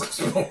Pocus.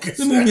 Hocus Pocus.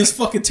 The movie is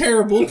fucking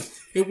terrible.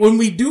 When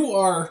we do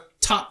our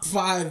top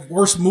 5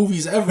 worst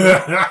movies ever,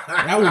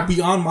 that will be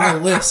on my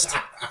list.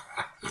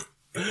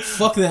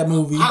 Fuck that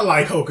movie. I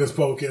like Hocus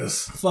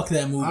Pocus. Fuck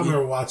that movie. I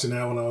remember watching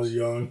that when I was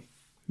young.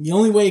 The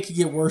only way it could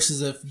get worse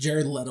is if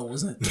Jared Leto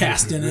wasn't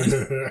cast in it.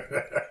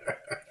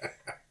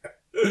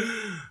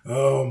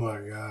 Oh my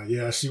god.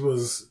 Yeah, she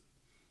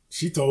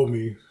told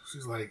me,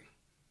 she's like,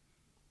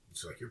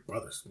 your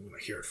brother's gonna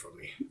hear it from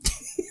me.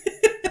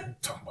 I'm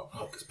talking about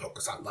Hocus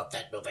Pocus. I love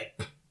that movie.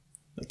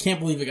 I can't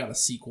believe it got a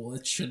sequel.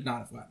 It should not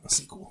have gotten a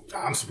sequel.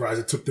 I'm surprised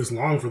it took this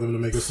long for them to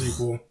make a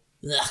sequel.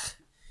 Ugh.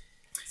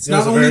 It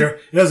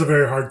has a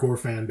very hardcore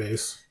fan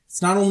base.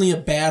 It's not only a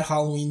bad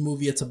Halloween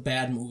movie, it's a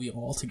bad movie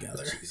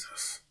altogether.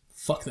 Jesus.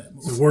 Fuck that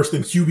movie. Is it worse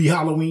than Hubie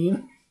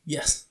Halloween?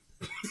 Yes.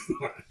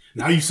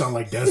 Now you sound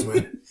like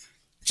Desmond.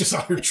 Just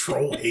out here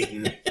troll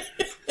hating.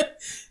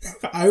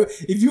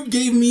 If you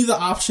gave me the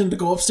option to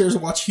go upstairs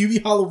and watch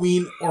Hubie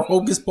Halloween or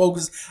Hocus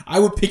Pocus, I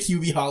would pick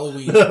Hubie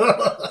Halloween.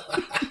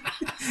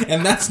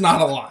 And that's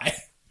not a lie.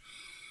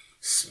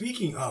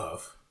 Speaking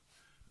of,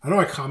 I know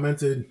I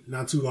commented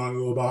not too long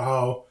ago about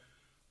how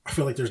I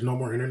feel like there's no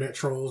more internet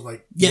trolls.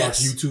 Like,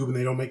 yes. You watch YouTube and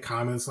they don't make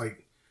comments.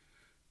 Like,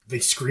 they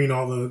screen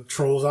all the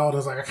trolls out. I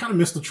was like, I kind of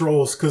miss the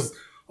trolls because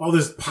all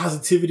this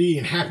positivity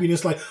and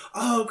happiness, like,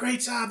 oh,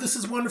 great job. This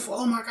is wonderful.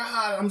 Oh, my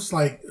God. I'm just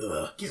like,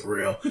 ugh, get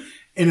real.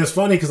 And it's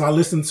funny because I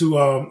listen to,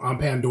 on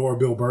Pandora,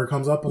 Bill Burr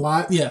comes up a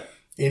lot. Yeah.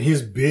 In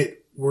his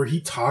bit where he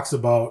talks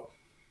about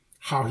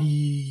how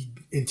he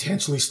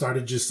intentionally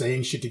started just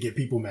saying shit to get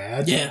people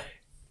mad. Yeah.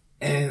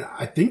 And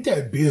I think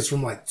that bit is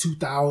from like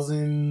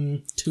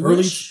 2002,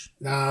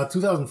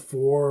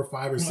 2004 or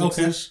 5 or 6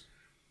 ish. Okay.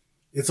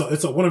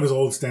 It's one of his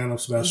old stand up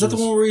specials. Is that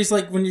the one where he's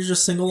like, when you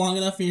just sing long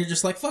enough and you're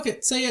just like, fuck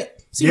it, say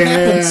it, see what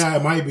happens? Yeah,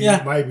 it might be.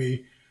 It might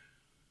be.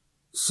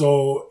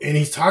 So, and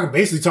he's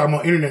basically talking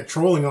about internet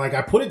trolling. Like,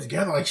 I put it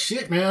together like,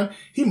 shit, man,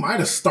 he might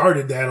have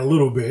started that a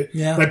little bit.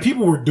 Yeah. Like,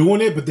 people were doing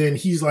it, but then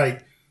he's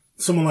like,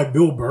 someone like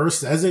Bill Burr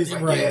says it. It's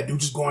like, right. Yeah, dude,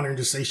 just go on there and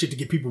just say shit to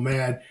get people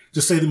mad.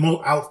 Just say the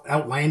most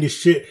outlandish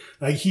shit.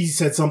 Like, he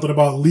said something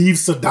about leave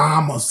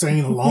Saddam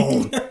Hussein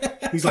alone.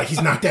 He's like,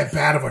 he's not that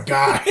bad of a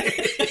guy.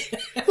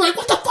 Like,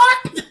 what the fuck?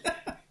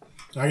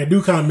 Like, I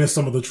do kind of miss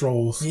some of the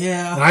trolls.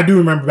 Yeah. And I do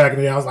remember back in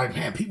the day, I was like,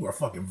 man, people are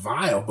fucking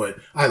vile, but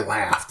I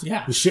laughed.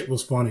 Yeah. The shit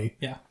was funny.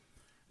 Yeah.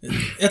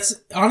 It's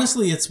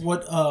honestly, it's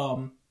what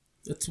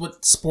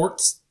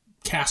sports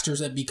casters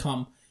have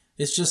become.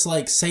 It's just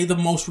like, say the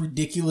most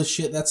ridiculous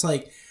shit. That's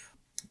like,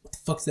 what the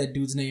fuck's that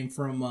dude's name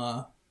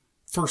from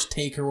First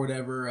Take or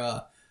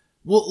whatever?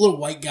 Little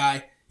white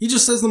guy. He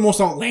just says the most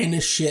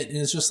outlandish shit, and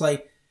it's just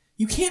like,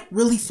 you can't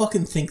really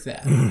fucking think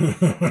that.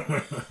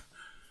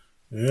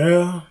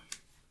 Yeah.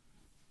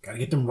 Gotta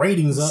get them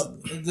ratings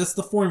up. That's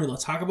the formula.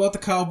 Talk about the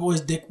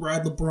Cowboys, dick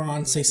ride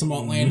LeBron, say some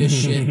outlandish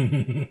shit.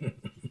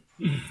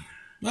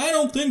 I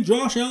don't think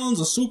Josh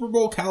Allen's a Super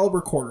Bowl caliber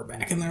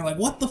quarterback. And they're like,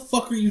 what the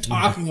fuck are you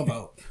talking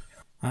about?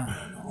 I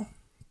don't know.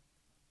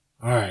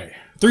 All right.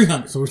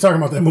 300. So we're talking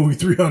about that movie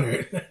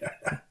 300.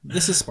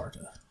 This is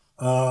Sparta.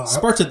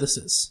 Sparta this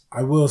is.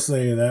 I will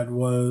say that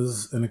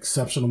was an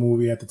exceptional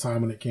movie at the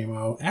time when it came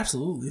out.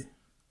 Absolutely.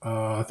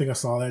 I think I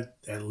saw that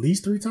at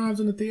least 3 times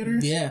in the theater.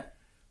 Yeah.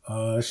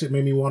 That shit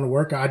made me want to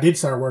work out. I did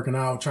start working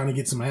out, trying to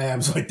get some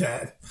abs like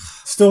that.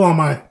 Still on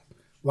my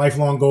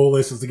lifelong goal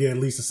list is to get at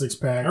least a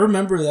 6-pack. I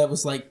remember that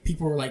was like,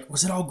 people were like,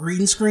 was it all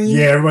green screen?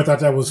 Yeah, everybody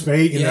thought that was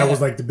fake, and that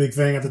was like the big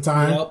thing at the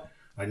time. Yep.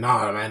 Like,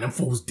 nah, man, them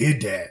fools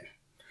did that.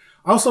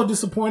 Also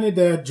disappointed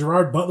that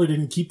Gerard Butler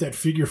didn't keep that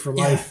figure for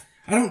life.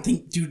 I don't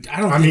think, dude,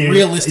 I think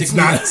realistically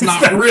it's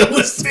not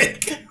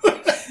realistic.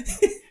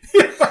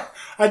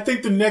 I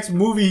think the next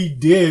movie he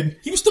did,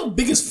 he was still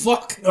big as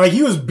fuck. Like,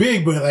 he was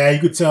big, but like,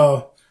 you could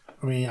tell,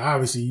 I mean,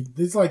 obviously,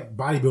 it's like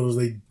bodybuilders,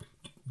 they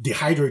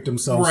dehydrate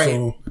themselves, right.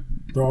 So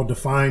they're all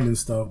defined and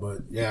stuff,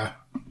 but yeah.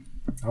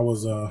 I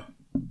was, I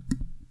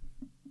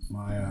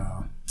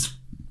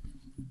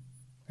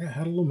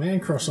had a little man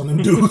crush on them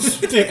dudes.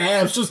 Their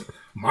abs just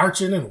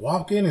marching and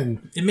walking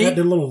and had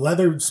their little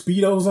leather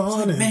Speedos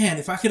on. Like, man,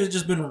 if I could have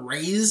just been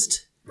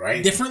raised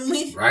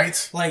differently.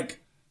 Right. Like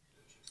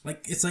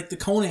it's like the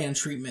Conan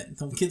treatment.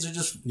 Some kids are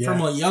just,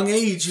 from a young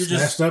age, you're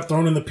just... Snatched up,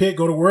 thrown in the pit,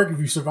 go to work. If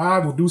you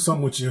survive, we'll do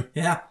something with you.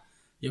 Yeah.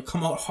 You'll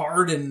come out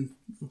hard and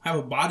have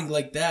a body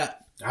like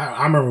that.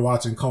 I remember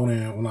watching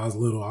Conan when I was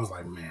little. I was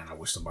like, man, I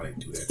wish somebody would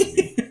do that to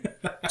me.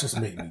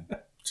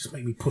 Just Just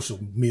make me push a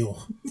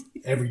mill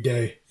every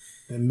day.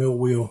 That mill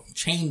wheel.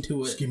 Chained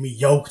to it. Just get me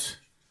yoked.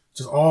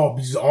 Just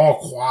all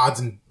quads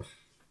and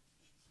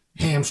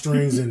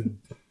hamstrings and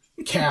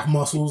calf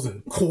muscles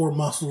and core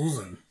muscles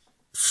and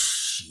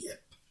shit.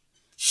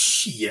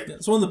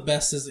 It's one of the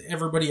best is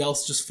everybody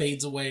else just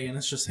fades away and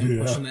it's just him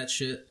pushing that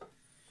shit.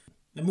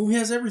 The movie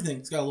has everything.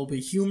 It's got a little bit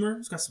of humor.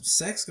 It's got some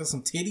sex. It's got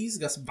some titties. It's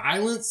got some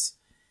violence.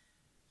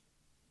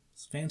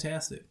 It's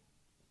fantastic.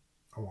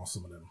 I want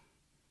some of them.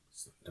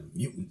 The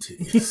mutant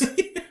titties.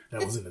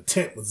 That was in the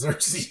tent with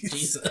Xerxes.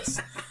 Jesus.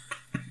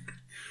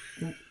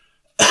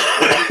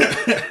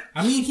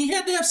 I mean, he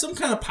had to have some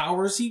kind of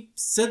powers. He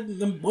said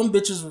the one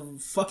bitch is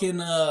fucking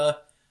the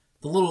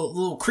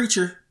little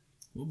creature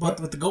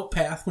with the goat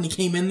path when he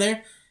came in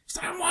there. He's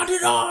like, I want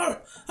it all.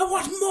 I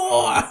want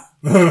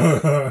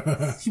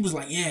more. He was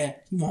like, yeah,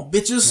 you want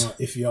bitches?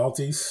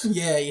 Ephialtes.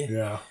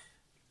 Yeah.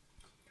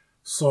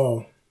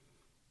 So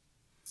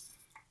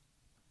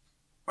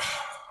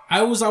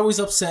I was always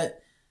upset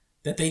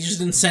that they just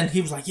didn't send. He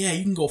was like, yeah,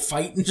 you can go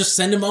fight and just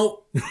send him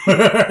out.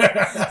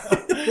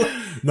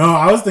 No,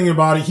 I was thinking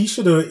about it. He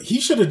should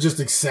have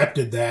just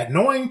accepted that,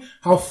 knowing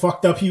how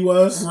fucked up he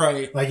was.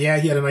 Right. Like, yeah,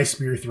 he had a nice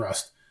spear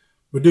thrust.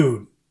 But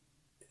dude,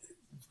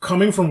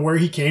 coming from where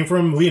he came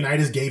from,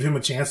 Leonidas gave him a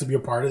chance to be a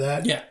part of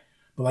that. Yeah.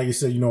 But like you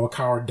said, a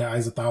coward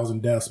dies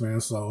 1,000 deaths, man.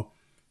 So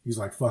he's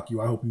like, fuck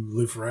you. I hope you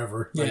live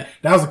forever. Like,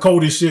 that was the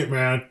coldest shit,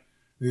 man.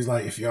 He's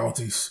like,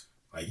 Ephialtes.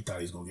 Like, he thought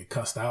he was going to get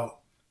cussed out.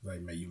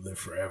 Like, man, you live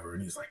forever.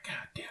 And he's like,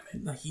 God damn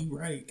it. Like, you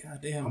right. God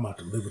damn. I'm about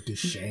to live with this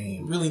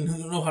shame. Really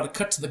know how to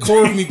cut to the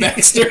core of me,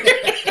 Baxter.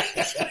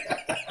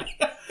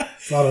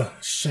 A lot of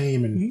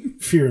shame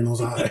and fear in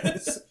those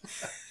eyes.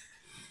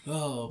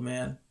 Oh,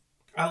 man.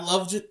 I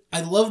loved it.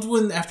 I loved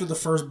when, after the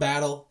first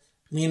battle,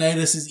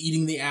 Leonidas is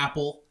eating the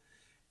apple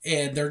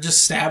and they're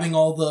just stabbing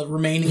all the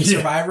remaining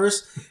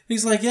survivors.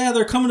 He's like, yeah,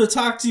 they're coming to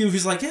talk to you.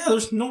 He's like, yeah,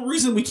 there's no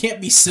reason we can't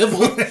be civil.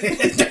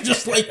 They're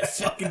just like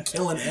fucking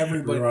killing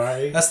everybody.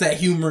 Right. That's that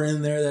humor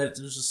in there that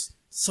is just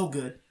so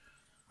good.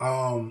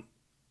 I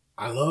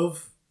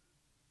love,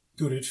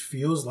 dude, it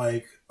feels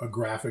like a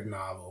graphic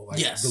novel. Like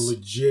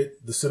the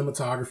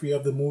cinematography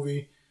of the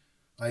movie,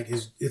 like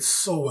it's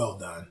so well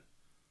done.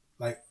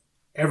 Like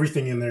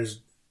everything in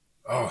there's,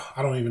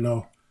 I don't even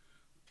know.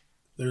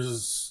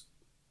 There's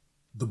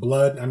the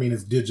blood. I mean,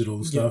 it's digital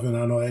and stuff, and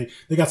I know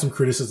they got some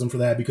criticism for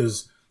that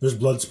because there's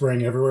blood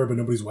spraying everywhere, but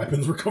nobody's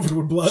weapons were covered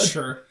with blood.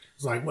 Sure.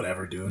 It's like,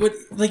 whatever, dude. But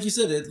like you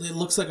said, it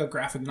looks like a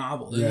graphic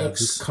novel. It looks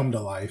just come to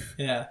life.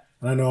 Yeah.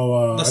 And I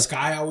know the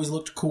sky always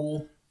looked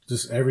cool.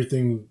 Just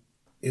everything.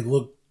 It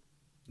looked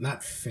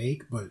not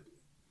fake, but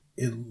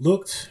it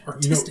looked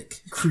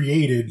artistic,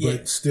 created,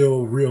 but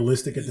still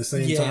realistic at the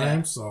same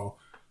time. So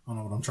I don't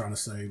know what I'm trying to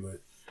say,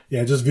 but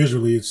yeah, just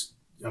visually, it's.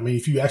 I mean,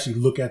 if you actually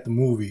look at the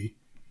movie,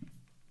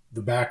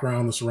 the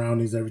background, the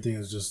surroundings, everything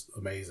is just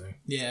amazing.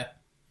 Yeah.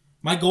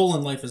 My goal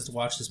in life is to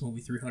watch this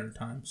movie 300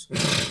 times.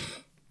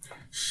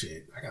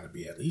 Shit, I gotta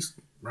be at least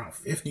around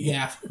 50.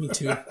 Yeah, me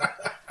too.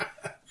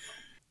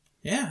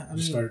 Yeah, I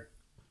mean, start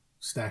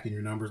stacking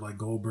your numbers like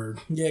Goldberg.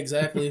 Yeah,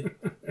 exactly.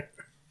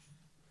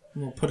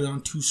 We'll put it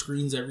on 2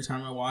 screens every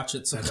time I watch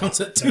it, so it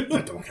counts at 2.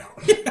 That don't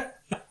count.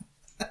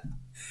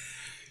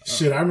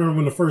 Shit, I remember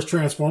when the first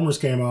Transformers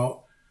came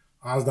out,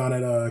 I was down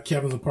at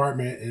Kevin's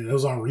apartment, and it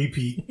was on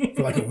repeat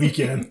for like a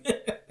weekend.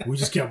 We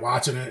just kept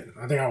watching it.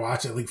 I think I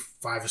watched it like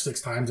 5 or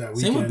 6 times that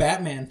weekend. Same with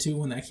Batman, too,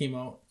 when that came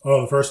out.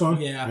 Oh, the first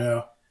one?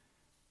 Yeah.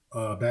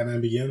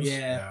 Batman Begins?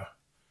 Yeah.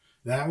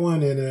 That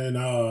one, and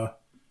then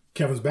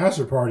Kevin's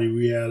Bachelor Party,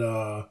 we had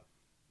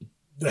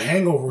The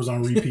Hangover was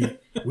on repeat.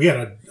 We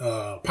had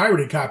a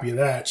pirated copy of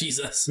that.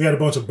 Jesus. We had a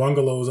bunch of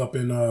bungalows up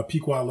in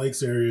Pequot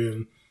Lakes area,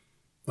 and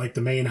like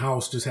the main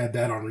house just had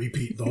that on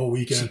repeat the whole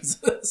weekend.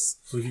 Jesus.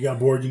 So if you got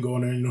bored, you can go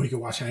in there and you can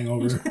watch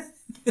Hangover.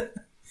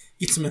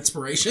 Get some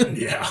inspiration.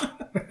 Yeah.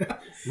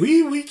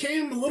 We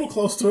came a little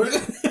close to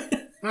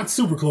it. Not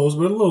super close,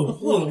 but a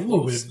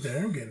little bit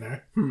there. I'm getting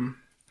there.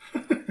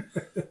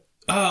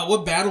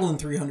 What battle in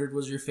 300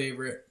 was your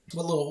favorite?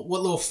 What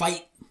little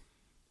fight?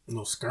 A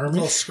little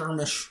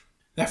skirmish.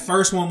 That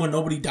first one when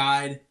nobody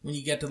died, when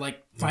you get to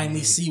like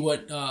finally see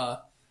what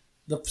the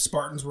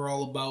Spartans were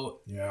all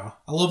about. Yeah.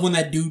 I love when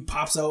that dude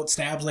pops out,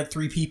 stabs like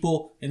 3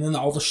 people, and then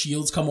all the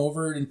shields come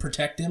over and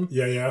protect him.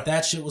 Yeah.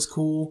 That shit was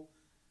cool.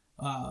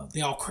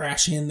 They all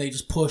crash in, they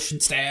just push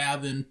and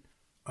stab, and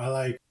I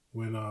like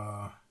when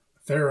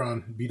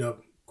Theron beat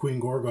up Queen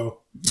Gorgo.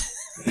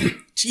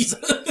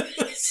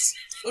 Jesus.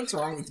 What's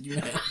wrong with you,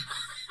 man?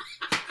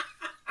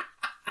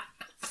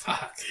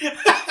 Fuck.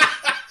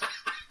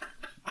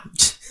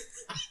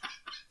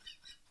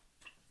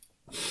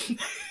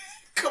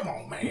 Come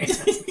on, man.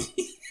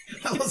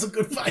 That was a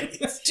good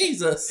fight.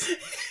 Jesus.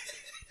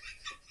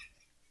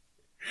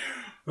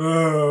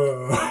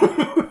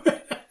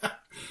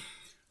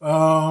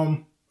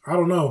 I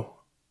don't know.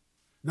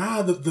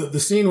 Nah, the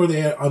scene where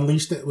they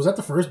unleashed it, was that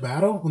the first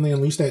battle when they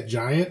unleashed that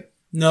giant?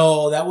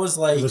 No, that was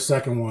like the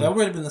second one. That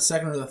might have been the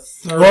second or the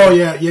third. Oh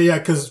yeah.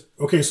 Because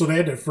so they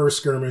had that first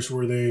skirmish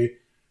where they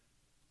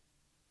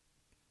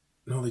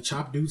No, they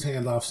chopped dude's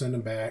hands off, sent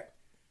him back.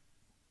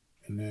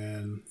 And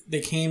then...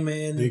 They came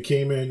in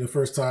the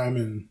first time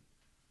and...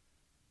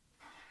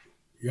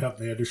 Yep,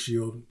 they had their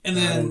shield. And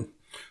then...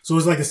 So it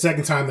was like the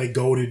second time they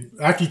goaded...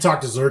 After he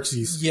talked to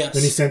Xerxes, then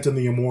he sent him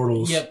the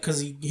Immortals. Yep, because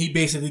he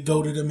basically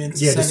goaded him into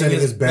sending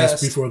his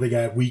best before they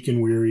got weak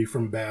and weary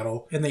from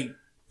battle. And they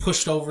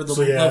pushed over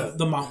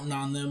the mountain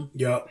on them.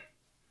 Yep.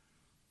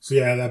 So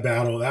yeah, that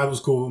battle, that was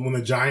cool. When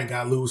the giant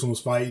got loose and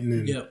was fighting,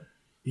 and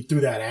he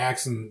threw that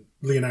axe, and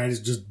Leonidas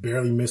just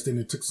barely missed it,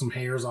 and it took some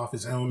hairs off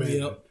his helmet.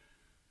 Yep.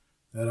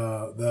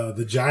 That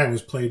the giant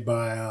was played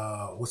by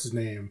what's his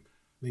name?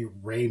 I think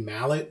Ray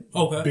Mallet.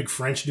 Okay. Big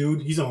French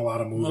dude. He's in a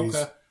lot of movies.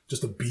 Okay.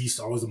 Just a beast,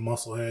 always a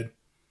musclehead.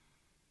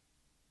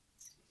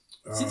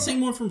 Is he the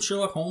same one from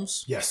Sherlock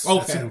Holmes? Yes.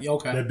 Okay.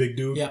 Okay. That big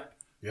dude. Yep.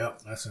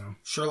 Yep, that's him.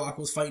 Sherlock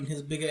was fighting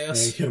his big ass.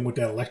 Yeah, he hit him with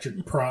that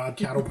electric prod,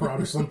 cattle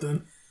prod or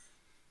something.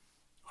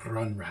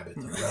 Run, rabbit,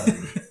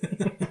 run.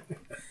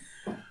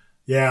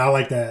 Yeah, I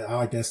like that. I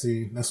like that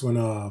scene. That's when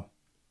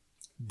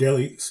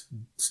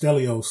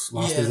Stelios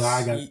lost his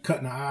eye, got cut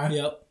in the eye.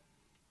 Yep.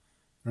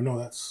 Or no,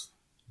 that's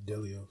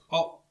Delios.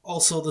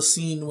 Also, the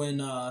scene when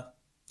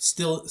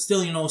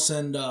Stelios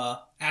and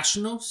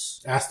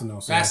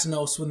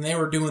Astynos, when they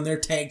were doing their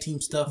tag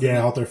team stuff.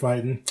 Yeah, out there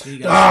fighting.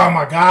 Oh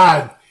my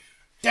God.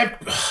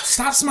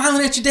 Stop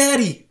smiling at your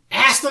daddy.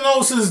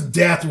 Astynos'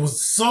 death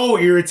was so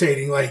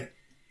irritating. Like,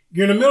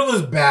 you're in the middle of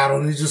this battle,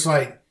 and he's just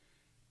like,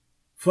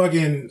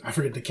 fucking, I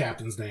forget the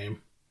captain's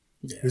name.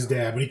 Yeah. His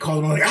dad, but he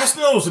called him like,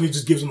 Astynos, and he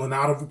just gives him a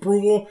nod of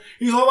approval.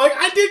 He's all like,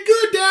 I did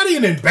good, daddy,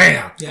 and then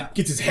bam,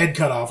 gets his head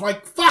cut off.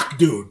 Like, fuck,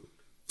 dude.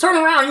 Turn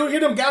around, you don't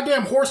hear them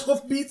goddamn horse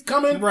hoof beats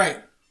coming? Right.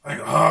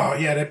 Like, oh,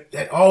 yeah,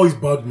 that always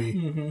bugged me.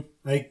 Mm-hmm.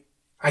 Like,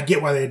 I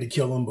get why they had to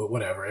kill him, but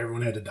whatever.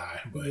 Everyone had to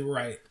die. But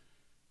right.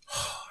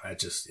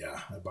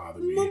 That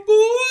bothered me. My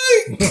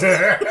boy!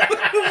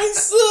 My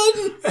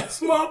son!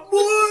 That's my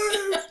boy!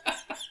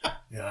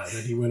 Yeah,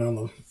 then he went on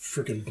the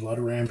freaking blood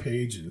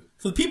rampage. And...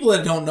 For the people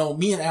that don't know,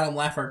 me and Adam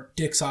laugh our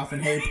dicks off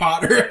in Harry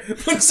Potter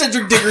when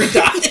Cedric Diggory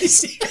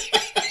dies.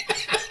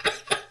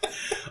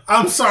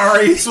 I'm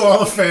sorry to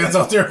all the fans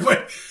out there,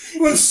 but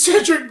when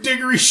Cedric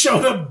Diggory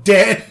showed up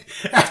dead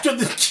after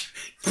the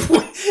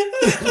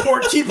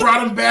Portkey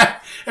brought him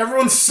back,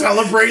 everyone's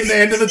celebrating the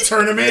end of the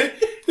tournament.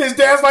 His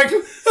dad's like,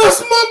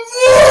 that's my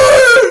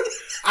boy!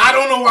 I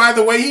don't know why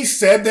the way he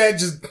said that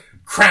just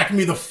cracked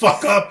me the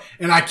fuck up,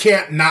 and I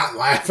can't not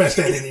laugh at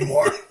that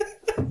anymore.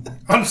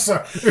 I'm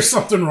sorry. There's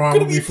something wrong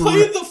with me for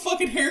playing the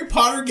fucking Harry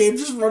Potter game,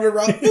 just running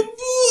around. My boy!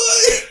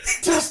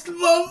 Just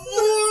my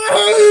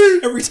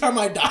boy! Every time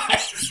I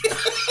die.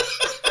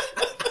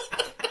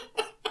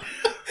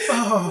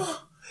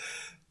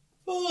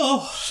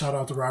 Shout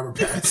out to Robert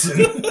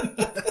Pattinson.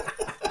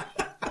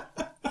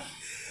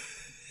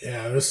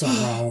 Yeah, there's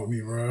something wrong with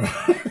me, bro.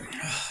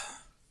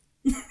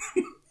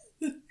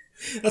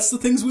 That's the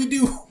things we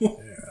do. Yeah.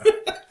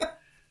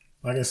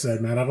 Like I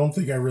said, man, I don't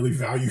think I really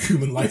value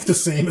human life the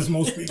same as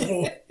most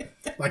people.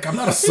 Like, I'm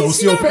not a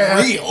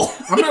sociopath. He's not real.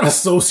 I'm not a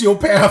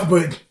sociopath,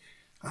 but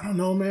I don't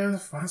know, man. I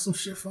find some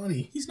shit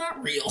funny. He's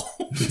not real.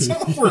 It's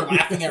not like we're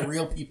laughing at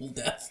real people's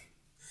death.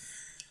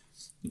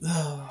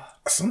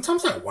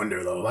 Sometimes I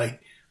wonder, though.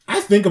 Like,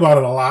 I think about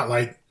it a lot.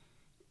 Like,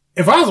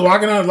 if I was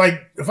walking out,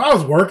 like, if I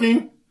was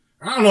working,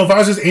 I don't know, if I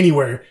was just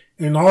anywhere,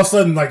 and all of a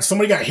sudden, like,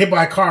 somebody got hit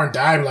by a car and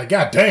died, I'd be like,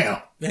 God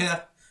damn.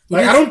 Yeah.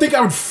 Like, I don't think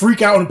I would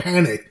freak out and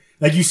panic.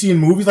 Like you see in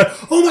movies, like,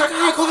 oh my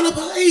God, call the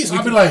police.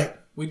 I'd be like...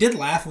 We did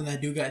laugh when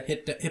that dude got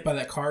hit by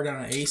that car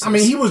down at Aces. I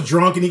mean, he was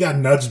drunk and he got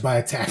nudged by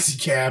a taxi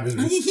cab. And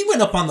he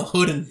went up on the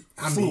hood and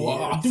flew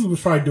off. Dude was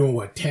probably doing,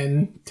 what,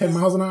 10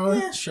 miles an hour?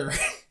 Yeah, sure.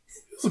 It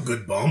was a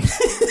good bump.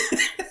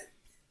 It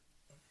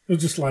was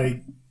just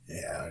like,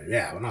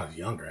 yeah, when I was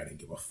younger, I didn't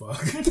give a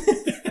fuck.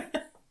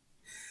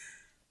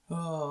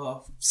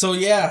 So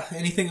yeah,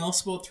 anything else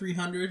about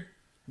 300? I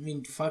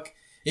mean, fuck.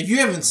 If you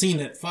haven't seen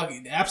it, fuck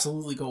it,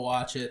 absolutely go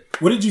watch it.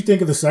 What did you think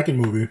of the second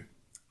movie?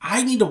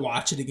 I need to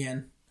watch it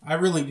again. I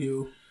really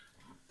do.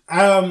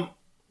 Like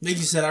you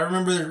said, I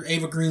remember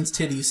Ava Green's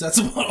titties. That's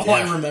about all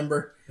I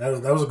remember.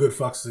 That was a good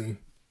fuck scene.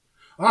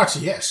 Oh,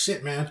 actually, yeah,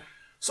 shit, man.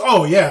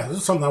 So, this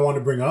is something I wanted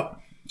to bring up.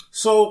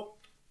 So,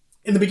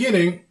 in the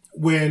beginning,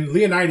 when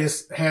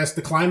Leonidas has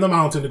to climb the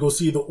mountain to go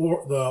see the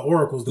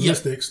oracles, the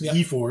mystics, the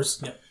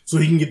E-Force, so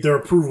he can get their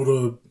approval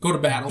to go to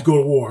battle, go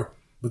to war.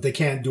 But they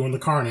can't during the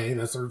Carne.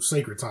 That's their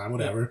sacred time,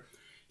 whatever. Yep.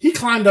 He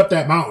climbed up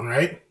that mountain,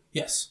 right?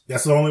 Yes.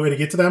 That's the only way to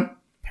get to them?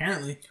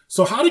 Apparently.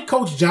 So how did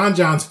Coach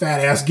John's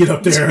fat ass get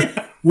up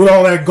there with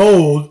all that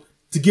gold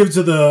to give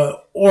to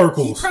the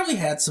oracles? He probably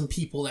had some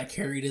people that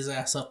carried his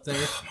ass up there.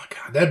 Oh my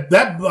God.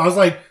 That I was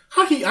like,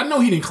 I know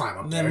he didn't climb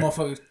up there. And then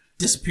motherfucker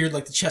disappeared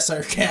like the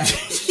Cheshire Cat.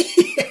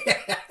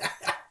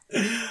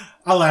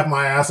 I laughed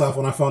my ass off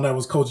when I found out it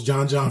was Coach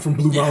John from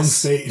Blue Mountain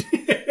State.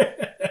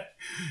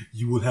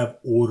 You will have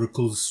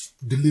oracles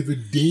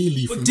delivered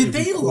daily from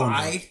every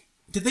corner.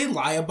 Did they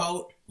lie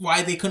about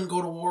why they couldn't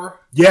go to war?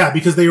 Yeah,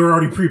 because they were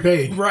already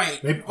prepaid.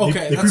 Right. They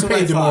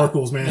prepaid them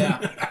oracles, man.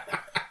 Yeah.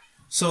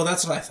 So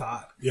that's what I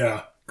thought.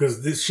 Yeah.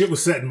 Because this shit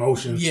was set in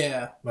motion.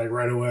 Yeah. Like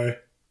right away.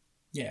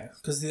 Yeah,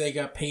 because they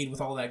got paid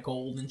with all that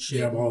gold and shit.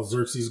 Yeah, all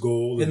Xerxes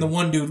gold. And the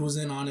one dude was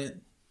in on it.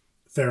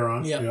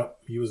 Theron. Yep.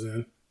 He was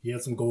in. He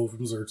had some gold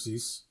from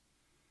Xerxes.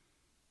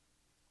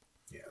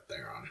 Yeah,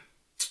 Theron.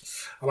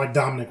 I like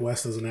Dominic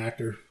West as an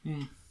actor.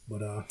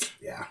 But,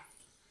 yeah.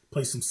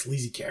 Play some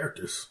sleazy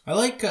characters. I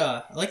like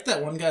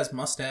that one guy's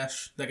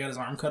mustache that got his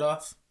arm cut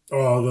off.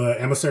 Oh, the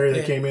emissary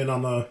that came in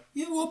on the...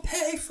 You will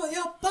pay for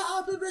your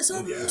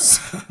barbarisms. Yeah.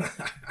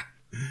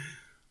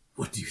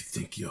 What do you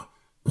think your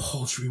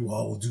paltry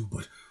wall will do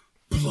but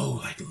blow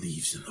like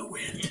leaves in the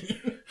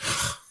wind?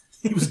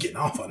 He was getting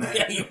off on that.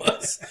 Yeah, he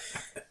was.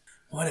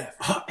 Whatever.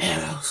 Our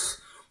arrows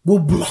will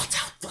blot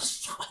out the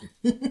sun.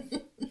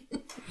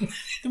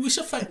 Then we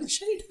shall fight in the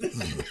shade.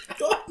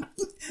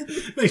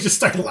 They just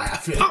start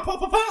laughing. Pow, pow,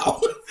 pow, pow.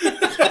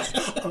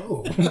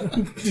 Oh,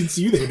 didn't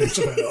see you there,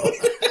 Chappelle.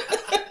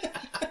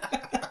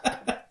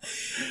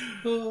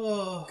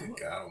 Oh, good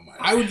God Almighty!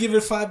 I would give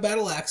it 5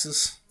 battle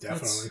axes.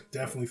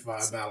 Definitely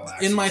 5 battle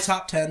axes in my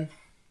top 10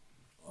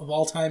 of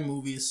all time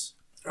movies.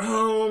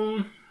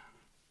 Top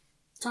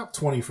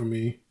 20 for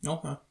me.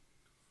 Okay.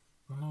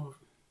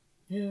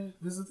 Yeah,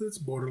 it's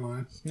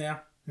borderline. Yeah,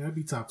 it'd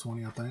be top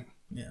 20, I think.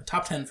 Yeah,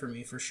 top 10 for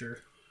me for sure.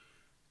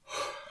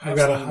 I've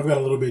got a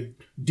little bit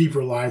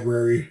deeper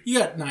library. You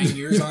got 9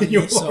 years on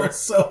me,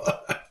 so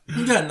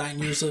you got 9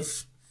 years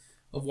of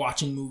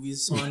watching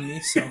movies on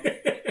me. So,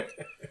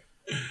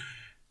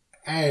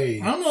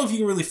 hey, I don't know if you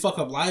can really fuck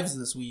up lives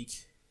this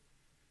week.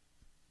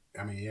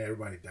 I mean, yeah,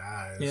 everybody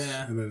dies.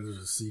 Yeah, and then there's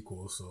a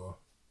sequel, so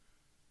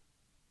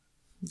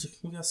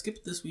we gotta skip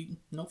it this week.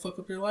 No fuck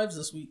up your lives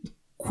this week.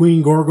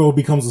 Queen Gorgo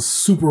becomes a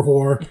super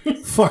whore,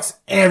 fucks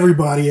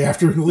everybody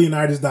after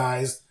Leonidas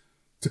dies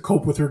to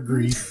cope with her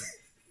grief.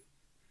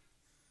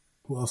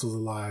 Who else was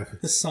alive?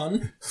 His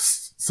son.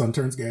 Son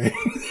turns gay.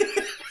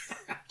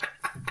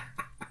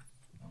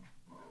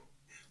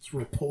 It's a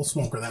real pole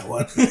smoker, that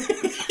one.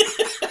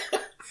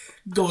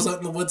 Goes out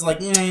in the woods like,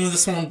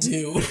 this one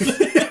too.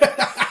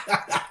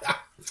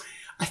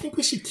 I think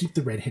we should keep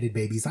the redheaded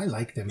babies. I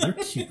like them. They're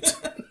cute.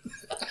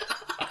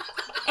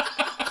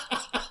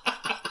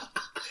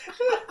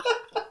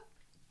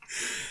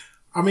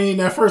 I mean,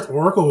 that first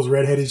Oracle was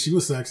redheaded. She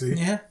was sexy.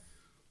 Yeah.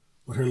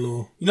 With her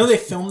little... You know they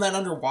filmed that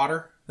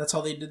underwater? That's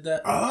how they did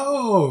that?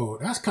 Oh,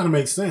 that kind of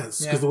makes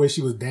sense. Because the way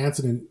she was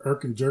dancing and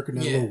irking, jerking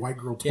that little white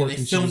girl twerking. Yeah, they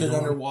filmed it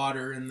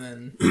underwater and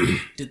then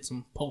did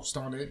some post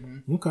on it.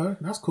 And... Okay,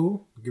 that's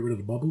cool. Get rid of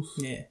the bubbles.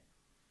 Yeah.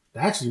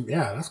 Actually,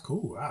 yeah, that's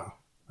cool. Wow.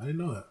 I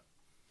didn't know that.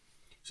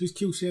 She's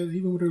cute. She had,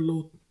 even with her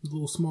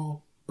little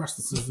small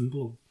breasts and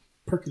little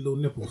perky little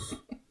nipples.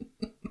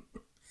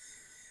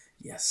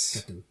 Yes.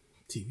 Got them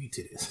TV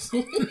titties.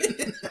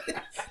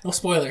 No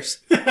spoilers.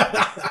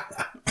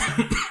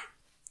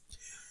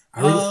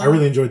 I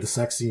really enjoyed the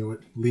sex scene with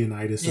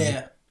Leonidas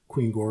and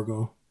Queen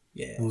Gorgo.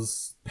 Yeah. It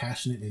was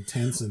passionate and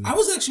intense. And I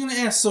was actually going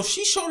to ask, so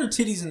she showed her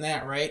titties in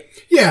that, right?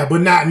 Yeah,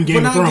 but not in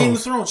Game of Thrones. Game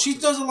of Thrones. She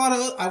does a lot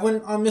of... I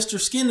went on Mr.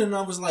 Skin and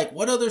I was like,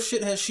 what other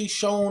shit has she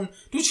shown?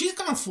 Dude, she's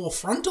gone full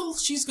frontal.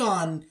 She's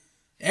gone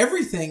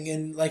everything.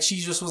 And like, she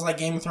just was like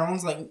Game of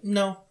Thrones. Like,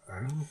 no.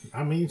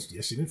 I mean,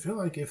 yeah, she didn't feel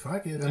like it.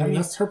 Fuck it. I mean,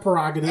 that's her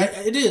prerogative.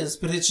 It is,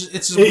 but it's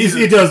just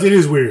weird. It does. It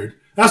is weird.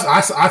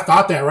 I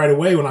thought that right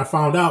away when I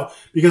found out.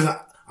 Because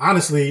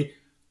honestly...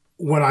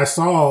 When I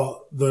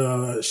saw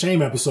the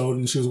Shame episode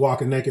and she was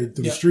walking naked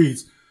through the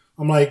streets,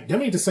 I'm like, them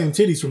ain't the same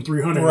titties from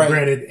 300. Right.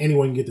 Granted,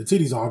 anyone can get the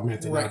titties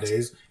augmented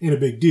nowadays. Ain't a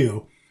big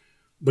deal.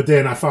 But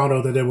then I found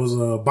out that there was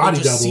a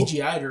body double.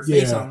 CGI'd her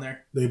face on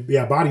there.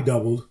 Body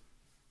doubled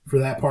for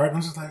that part. And I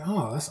was just like,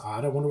 oh, that's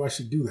odd. I wonder why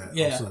she'd do that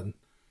all of a sudden.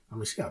 I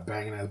mean, she got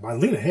banging ass by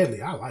Lena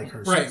Headey. I like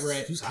her. Right.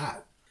 She's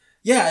hot.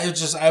 Yeah, it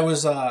just, I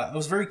was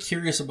very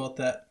curious about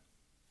that.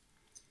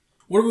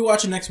 What are we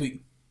watching next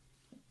week?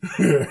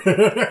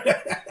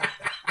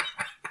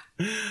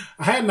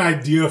 I had an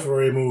idea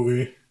for a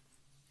movie.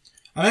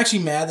 I'm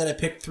actually mad that I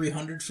picked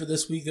 300 for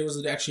this week. There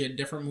was actually a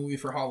different movie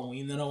for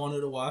Halloween that I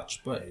wanted to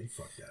watch, but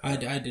I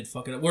did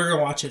fuck it up. We're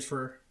gonna watch it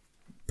for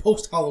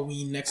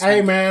post-Halloween next week.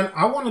 Hey man,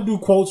 I want to do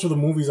quotes for the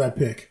movies I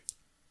pick.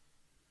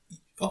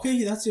 Okay,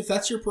 if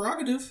that's your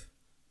prerogative.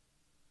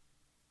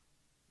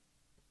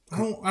 I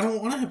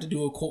don't want to have to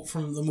do a quote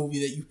from the movie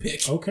that you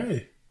pick.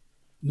 Okay.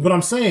 But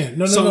I'm saying,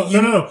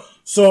 no.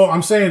 So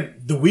I'm saying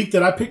the week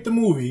that I picked the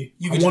movie,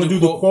 I want to do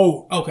the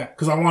quote. Okay.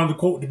 Because I wanted the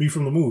quote to be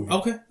from the movie.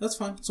 Okay, that's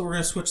fine. So we're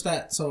going to switch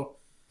that. So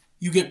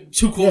you get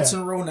 2 quotes in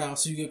a row now.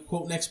 So you get a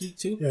quote next week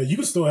too? Yeah, you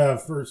can still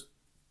have first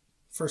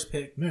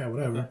pick. Yeah,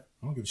 whatever. Okay.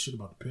 I don't give a shit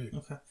about the pick.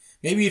 Okay.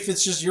 Maybe if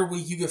it's just your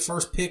week, you get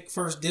first pick,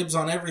 first dibs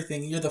on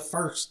everything. You're the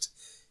first.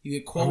 You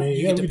get quote,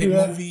 you get to pick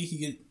movie,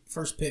 you get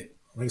first pick.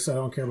 Like I said, I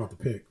don't care about the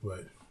pick,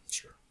 but...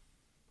 Sure.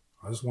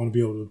 I just want to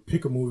be able to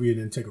pick a movie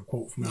and then take a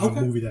quote from the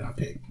movie that I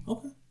picked.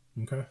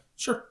 Okay?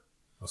 Sure.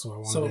 That's what I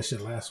wanted that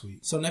shit last week.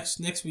 So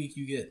next week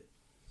you get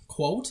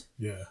quote.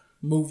 Yeah.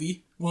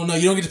 Movie. Well, no,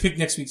 you don't get to pick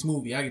next week's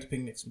movie. I get to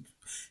pick next week.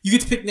 You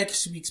get to pick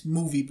next week's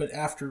movie, but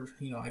after,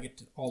 I get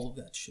to all of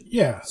that shit.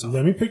 Yeah. So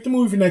let me pick the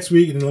movie for next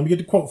week and then let me get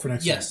the quote for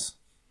next week. Yes.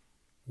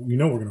 You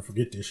know we're gonna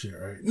forget this shit,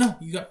 right? No,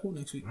 you got cool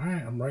next week. All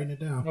right, I'm writing it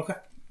down. Okay.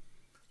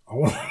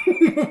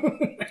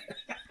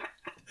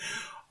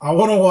 I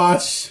want to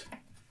watch.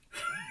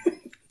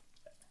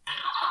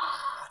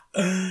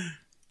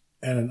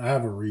 And I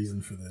have a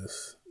reason for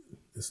this.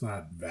 It's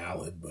not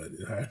valid, but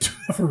I do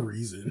have a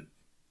reason.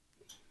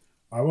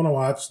 I want to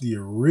watch the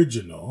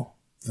original,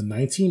 the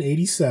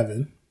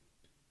 1987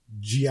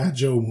 G.I.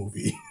 Joe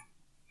movie.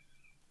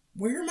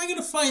 Where am I going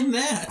to find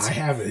that? I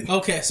have it.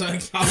 Okay, so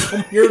I'll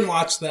come here and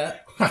watch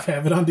that. I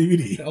have it on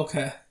DVD.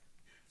 Okay.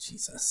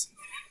 Jesus.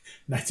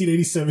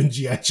 1987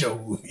 G.I. Joe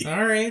movie.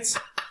 All right.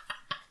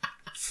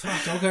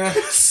 Fuck, okay.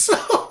 So,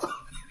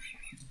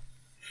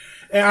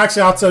 and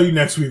actually, I'll tell you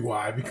next week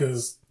why,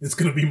 because it's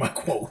going to be my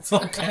quote.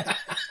 Okay.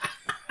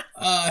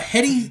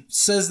 Hetty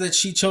says that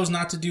she chose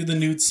not to do the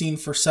nude scene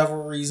for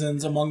several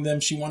reasons. Among them,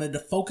 she wanted to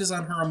focus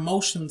on her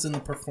emotions in the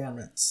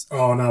performance.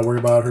 Oh, not worry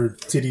about her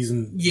titties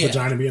and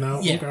vagina being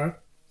out? Yeah. Okay.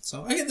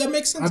 So, that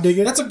makes sense. I dig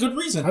it. That's a good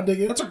reason. I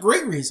dig it. That's a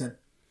great reason.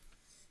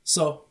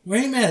 So, we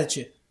ain't mad at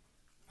you.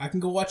 I can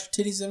go watch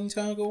your titties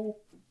anytime I go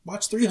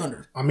watch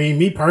 300. I mean,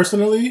 me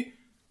personally,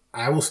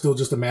 I will still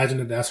just imagine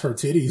that that's her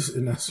titties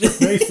and that's her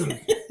face and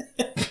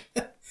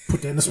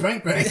put that in the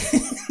spank bank.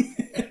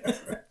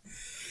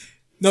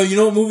 No, you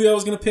know what movie I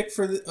was going to pick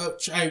for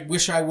I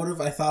wish I would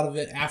have. I thought of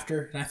it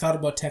after, and I thought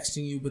about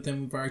texting you, but then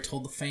we've already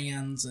told the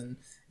fans and,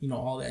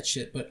 all that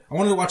shit. But I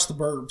wanted to watch The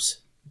Burbs.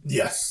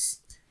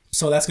 Yes.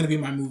 So that's going to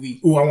be my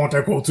movie. Ooh, I want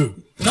that quote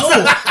too. No!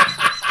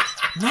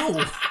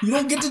 No! You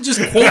don't get to just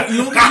quote. You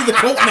don't get to be the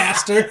quote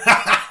master.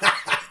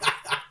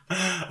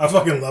 I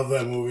fucking love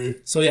that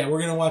movie. So yeah, we're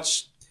going to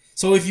watch.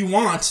 So if you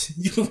want,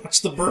 you can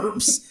watch The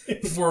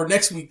Burbs for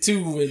next week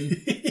too. And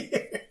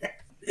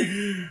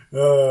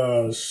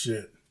Oh,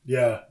 shit.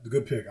 Yeah, the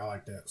good pick. I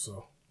like that.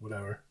 So,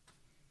 whatever.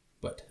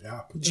 But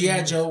yeah,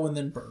 G.I. Joe and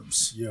then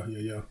Burbs.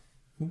 Yeah.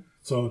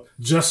 So,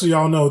 just so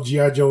y'all know,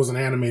 G.I. Joe is an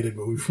animated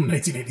movie from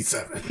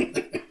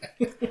 1987.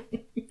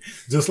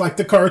 Just like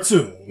the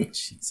cartoon.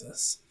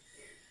 Jesus.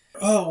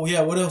 Oh, yeah.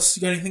 What else?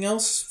 You got anything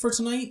else for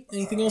tonight?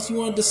 Anything else you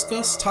want to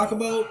discuss? Talk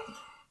about?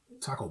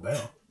 Taco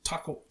Bell.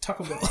 Taco Bell.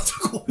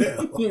 Taco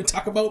Bell. You want to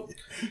talk about?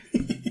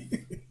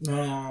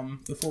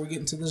 Before we get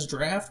into this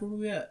draft, where are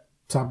we at?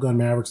 Top Gun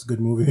Maverick's a good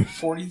movie.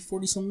 40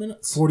 some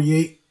minutes?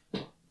 48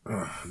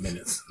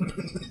 minutes.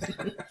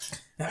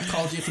 I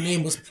called you if your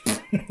name was...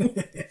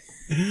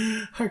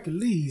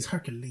 Hercules.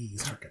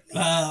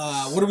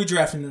 What are we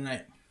drafting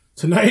tonight?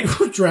 Tonight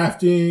we're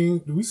drafting...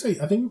 Did we say...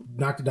 I think we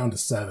knocked it down to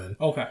 7.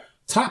 Okay.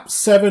 Top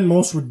 7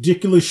 most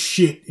ridiculous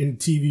shit in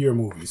TV or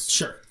movies.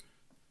 Sure.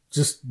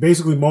 Just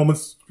basically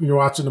moments when you're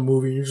watching a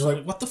movie and you're just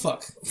like... What the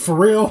fuck? For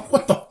real?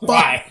 What the fuck?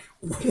 Why?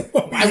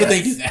 Why would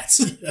they do that?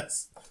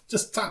 Yes.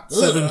 Just top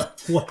 7. Ugh.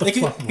 What the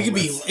fuck?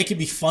 It could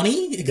be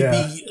funny. It could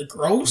be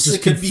gross. Just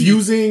it could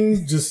confusing.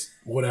 Be... Just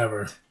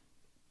whatever.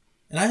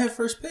 And I have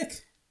first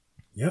pick.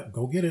 Yep,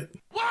 go get it.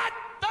 What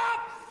the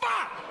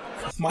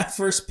fuck? My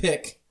first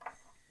pick.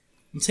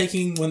 I'm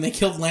taking when they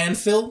killed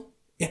Landfill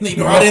and they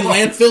brought in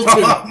Landfill 2.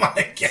 Oh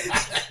my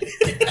god.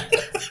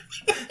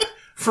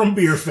 From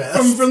Beer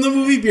Fest. From the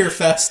movie Beer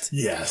Fest.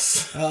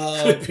 Yes.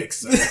 Good pick,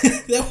 sir.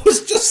 That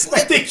was just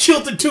like they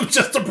killed the dude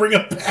just to bring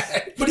him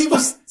back. But he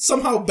was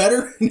somehow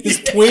better than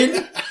his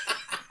twin.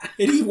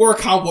 And he wore a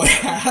cowboy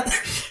hat.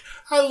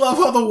 I love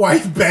how the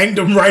wife banged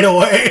him right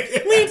away.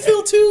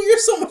 Landfill 2, you're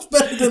so much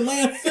better than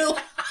Landfill.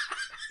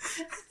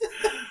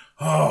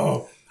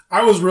 Oh,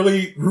 I was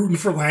really rooting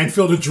for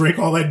Landfill to drink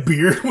all that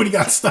beer when he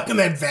got stuck in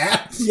that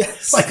vat.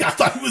 Yes. Like I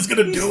thought he was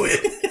going to do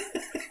it.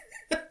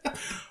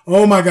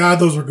 Oh my god,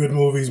 those were good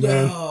movies,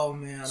 man. Oh,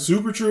 man.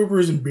 Super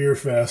Troopers and Beer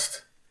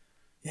Fest.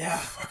 Yeah.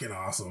 Fucking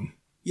awesome.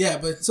 Yeah,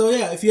 but so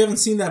yeah, if you haven't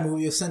seen that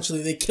movie,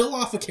 essentially they kill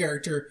off a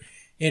character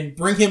and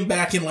bring him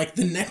back in like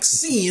the next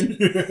scene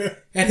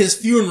at his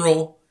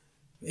funeral,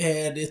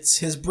 and it's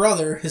his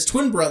brother, his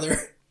twin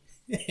brother,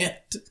 and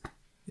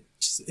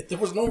there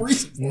was no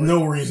reason for it.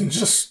 No reason,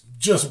 just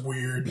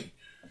weird.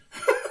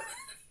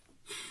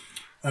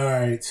 All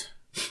right.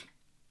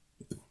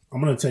 I'm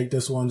going to take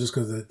this one just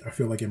because I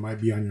feel like it might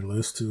be on your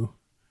list too.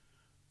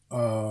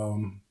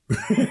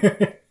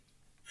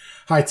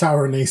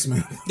 Hightower and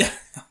Naismith. Yeah,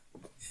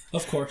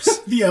 of course.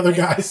 The other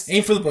guys.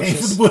 Aim for the bushes.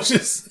 Aim for the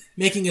bushes.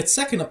 Making its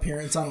second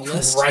appearance on a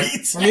list.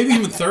 Right. Or maybe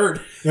even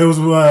third. It was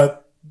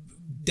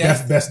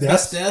Best Deaths.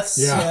 Best Deaths.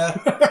 Yeah.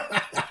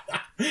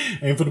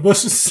 Aim for the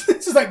bushes.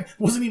 It's just like,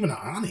 wasn't even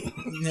on him.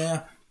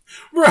 Yeah.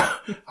 Bro,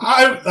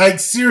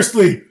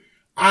 seriously,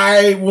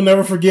 I will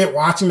never forget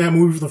watching that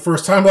movie for the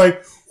first time.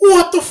 Like,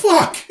 what the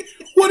fuck?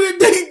 What did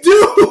they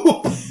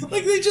do?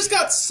 Like, they just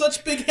got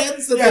such big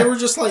heads that they were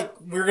just like,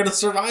 we're going to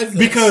survive this.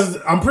 Because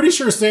I'm pretty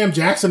sure Sam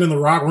Jackson and The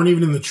Rock weren't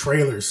even in the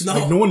trailers. No.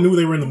 Like, no one knew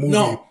they were in the movie.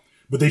 No.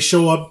 But they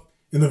show up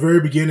in the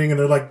very beginning and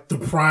they're like the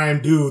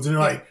prime dudes. And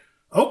they're like,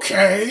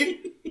 okay.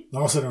 And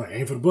all of a sudden, they're like,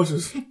 aim for the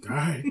bushes. All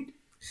right.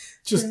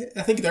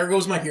 I think There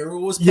Goes My Hero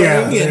was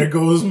playing. Yeah, There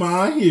Goes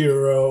My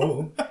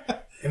Hero.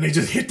 And they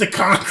just hit the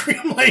concrete.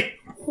 I'm like,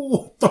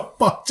 what the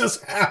fuck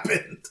just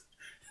happened?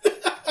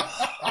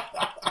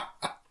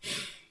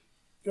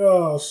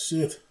 Oh,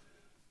 shit.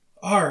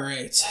 All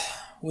right.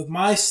 With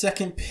my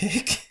second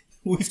pick,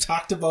 we've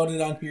talked about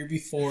it on here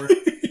before.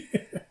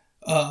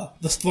 The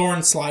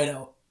Thorn slide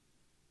out.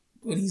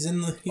 When he's in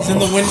the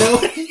window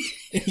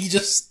and he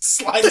just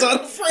slides on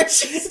the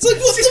fridge. It's like,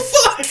 what the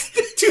fuck?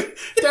 Dude,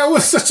 that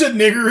was such a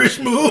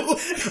niggerish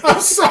move. I'm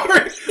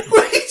sorry.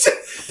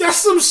 That's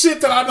some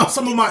shit that I know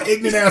some of my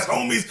ignorant ass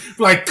homies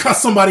like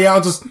cuss somebody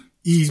out, just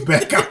ease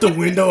back out the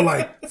window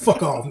like,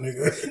 fuck off,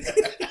 nigga.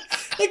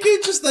 Like,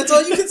 it just, that's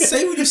all you can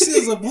say when you see it.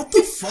 It's like, what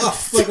the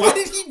fuck? Like, why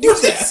did he do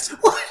that?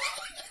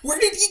 Where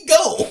did he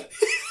go?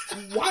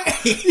 Why?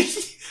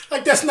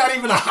 Like, that's not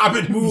even a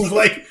Hobbit move.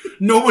 Like,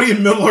 nobody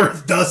in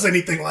Middle-earth does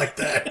anything like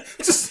that.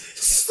 Just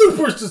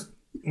super,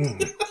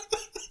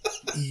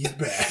 ease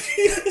back.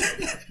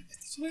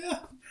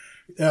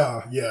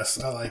 Yeah,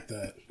 yes, I like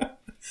that.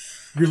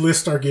 Your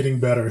lists are getting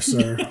better,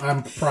 sir.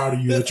 I'm proud of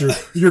you that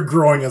you're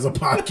growing as a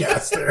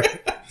podcaster.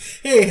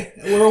 Hey,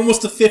 we're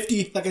almost to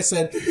 50. Like I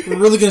said, we're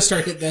really going to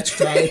start hitting that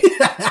stride.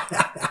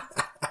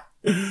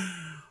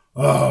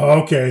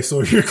 Okay, so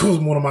here goes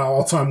one of my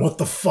all-time what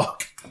the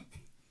fuck.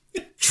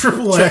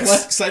 Triple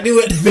X, I knew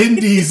it. Vin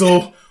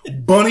Diesel,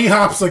 bunny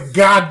hops a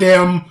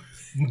goddamn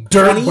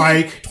dirt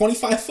bike.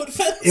 25-foot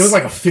fence? It was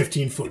like a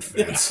 15-foot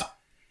fence. Yeah.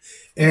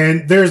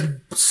 And there's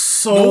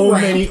so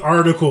many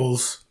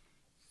articles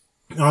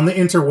on the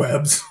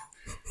interwebs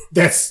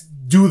that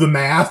do the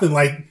math and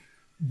like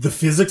the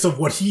physics of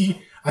what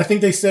I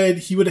think they said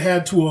he would have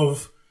had to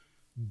have,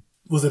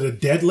 was it a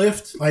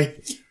deadlift?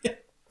 Like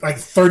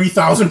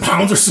 30,000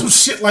 pounds or some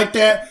shit like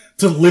that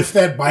to lift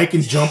that bike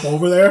and jump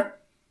over there?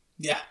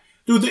 Yeah.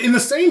 Dude, in the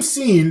same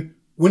scene,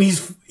 when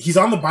he's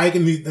on the bike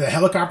and the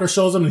helicopter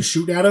shows him and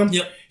shooting at him,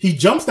 he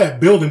jumps that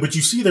building, but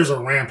you see there's a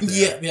ramp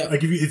there. Yeah. Like,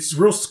 it's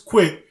real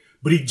quick,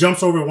 but he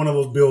jumps over one of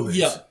those buildings.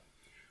 Yeah.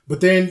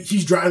 But then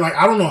he's driving, like,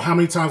 I don't know how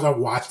many times I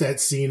watched that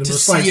scene. And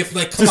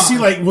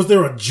was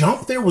there a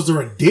jump there? Was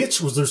there a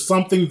ditch? Was there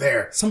something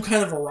there? Some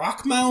kind of a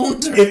rock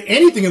mound? If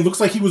anything, it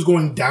looks like he was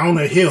going down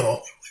a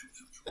hill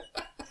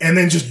and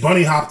then just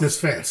bunny hopped this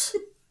fence.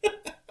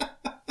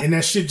 And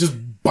that shit just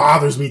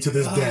bothers me to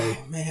this day.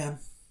 Oh, man.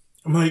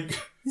 I'm like,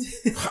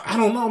 I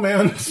don't know,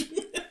 man.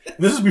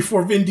 This is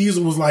before Vin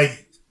Diesel was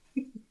like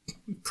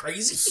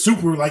crazy,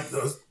 super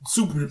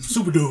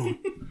dude.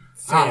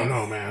 I don't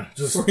know, man.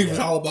 Just he was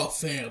all about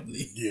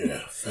family.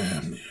 Yeah,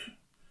 family.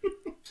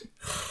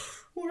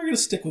 Well, we're gonna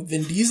stick with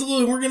Vin Diesel,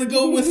 and we're gonna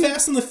go with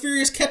Fast and the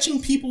Furious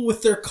catching people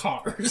with their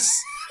cars.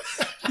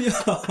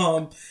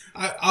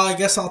 I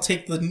guess I'll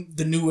take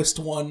the newest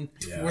one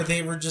where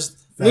they were just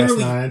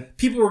literally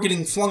people were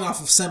getting flung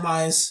off of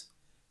semis.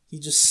 He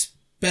just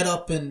sped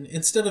up, and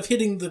instead of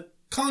hitting the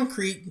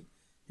concrete,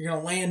 you're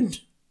gonna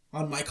land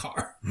on my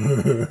car.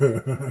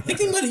 I think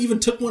they might have even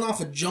took one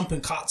off a jump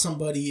and caught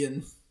somebody,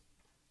 and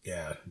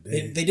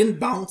they didn't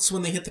bounce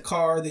when they hit the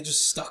car. They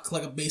just stuck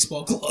like a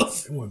baseball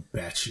glove. They went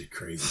batshit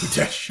crazy with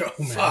that show,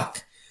 man.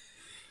 Fuck.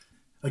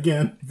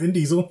 Again, Vin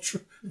Diesel,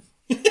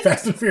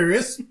 Fast and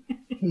Furious,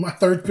 my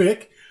third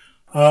pick.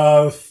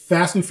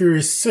 Fast and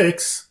Furious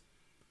 6,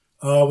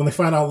 when they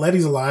find out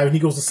Letty's alive and he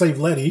goes to save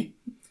Letty,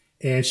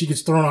 and she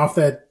gets thrown off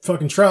that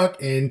fucking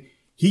truck, and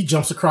he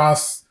jumps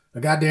across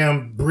a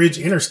goddamn bridge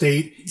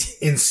interstate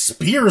and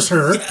spears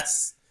her.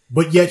 Yes.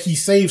 But yet he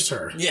saves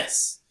her.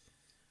 Yes.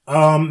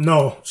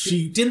 No,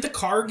 didn't the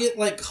car get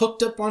like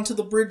hooked up onto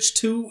the bridge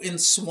too and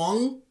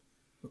swung?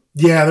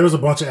 Yeah, there was a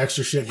bunch of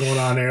extra shit going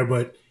on there,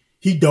 but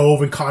he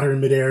dove and caught her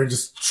in midair and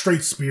just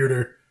straight speared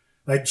her.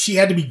 Like, she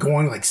had to be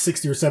going like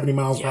 60 or 70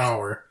 miles per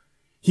hour.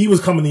 He was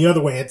coming the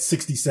other way at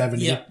 60,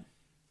 70. Yeah.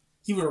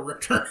 He would have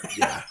ripped her.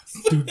 Yeah.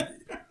 Dude,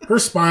 her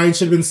spine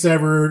should have been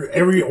severed.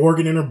 Every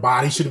organ in her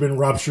body should have been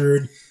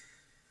ruptured.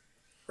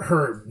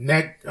 Her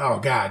neck, oh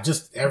God,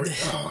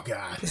 oh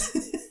God.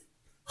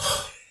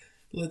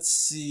 Let's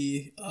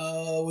see.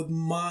 With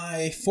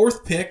my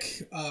fourth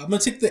pick, I'm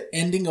going to take the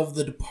ending of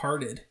The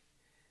Departed.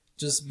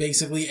 Just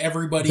basically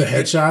everybody. The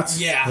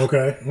headshots? Yeah.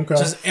 Okay.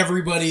 Just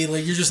everybody,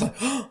 like, you're just like,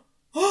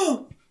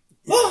 oh.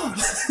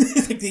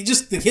 Like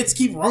the hits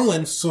keep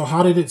rolling. So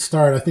how did it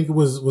start? I think it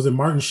was it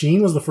Martin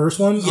Sheen was the first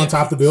one on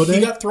top of the building?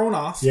 He got thrown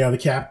off. Yeah, the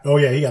cap. Oh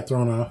yeah, he got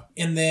thrown off.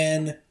 And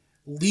then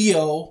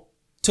Leo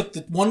took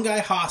the one guy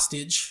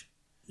hostage.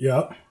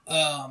 Yep.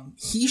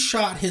 He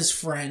shot his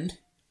friend.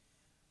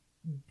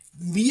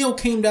 Leo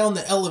came down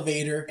the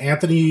elevator.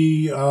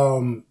 Anthony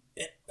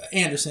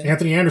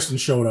Anderson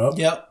showed up.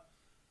 Yep.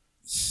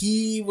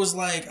 He was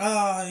like,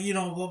 blah,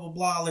 blah,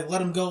 blah. Like,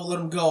 let him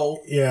go.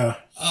 Yeah.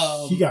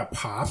 He got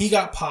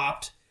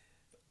popped.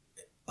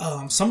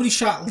 Somebody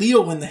shot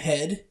Leo in the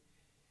head.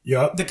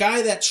 Yep. The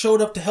guy that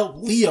showed up to help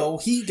Leo,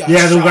 he got shot.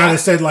 Yeah, the guy that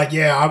said, like, he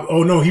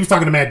was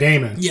talking to Matt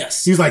Damon.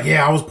 Yes. He was like,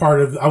 I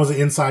was an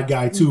inside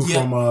guy, too,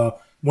 from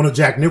one of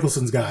Jack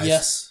Nicholson's guys.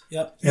 Yes.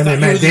 Yep. And then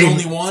Matt Damon.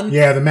 The only one?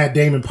 Yeah, the Matt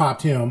Damon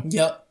popped him.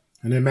 Yep.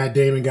 And then Matt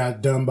Damon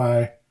got done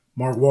by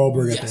Mark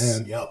Wahlberg at the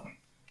end. Yep.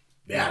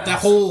 Yeah, that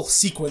whole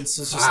sequence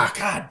is just like,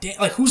 God damn,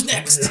 like, who's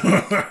next?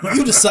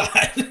 You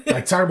decide.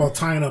 Like, talk about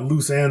tying up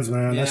loose ends,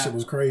 man. Yeah. That shit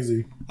was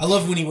crazy. I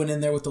love when he went in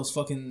there with those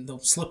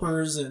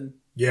slippers and...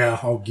 Yeah,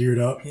 all geared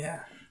up.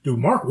 Yeah. Dude,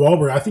 Mark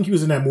Wahlberg, I think he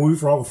was in that movie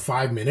for all of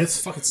 5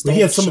 minutes. But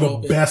he had some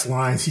of the best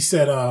lines. He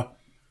said,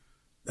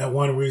 that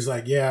one where he's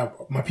like, yeah,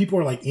 my people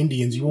are like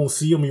Indians. You won't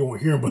see them, you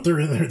won't hear them, but they're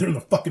in there. They're in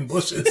the fucking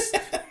bushes.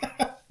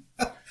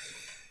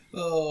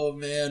 Oh,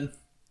 man.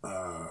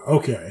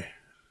 Okay.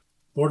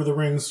 Lord of the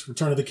Rings,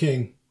 Return of the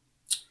King.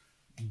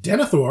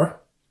 Denethor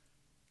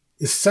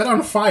is set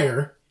on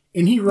fire,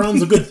 and he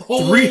runs a good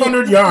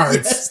 300 yards.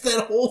 Yes,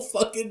 that whole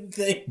fucking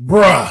thing.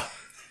 Bruh.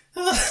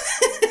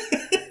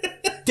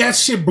 That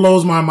shit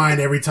blows my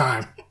mind every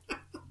time.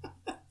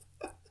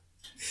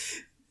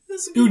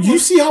 Dude, you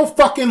see how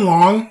fucking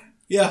long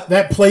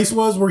that place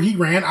was where he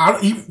ran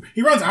out?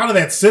 He runs out of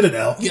that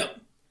citadel. Yep.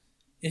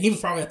 And he was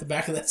probably at the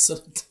back of that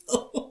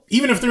citadel.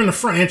 Even if they're in the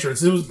front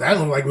entrance, that looked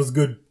like it was a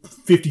good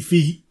 50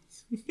 feet.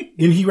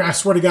 Then I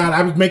swear to God,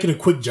 I was making a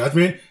quick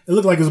judgment. It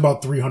looked like it was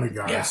about 300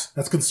 yards. Yeah.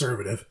 That's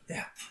conservative.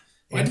 Yeah.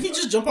 Why didn't he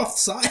just jump off the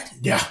side?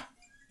 Yeah.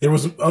 There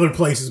was other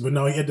places, but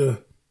no, he had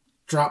to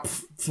drop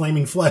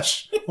flaming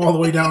flesh all the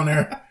way down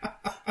there.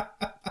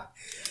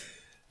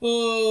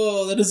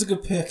 Oh, that is a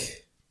good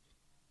pick.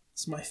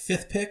 It's my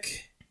 5th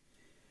pick.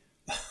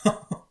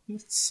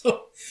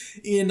 So,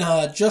 in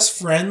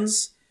Just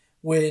Friends,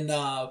 when,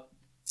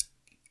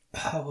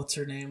 what's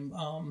her name?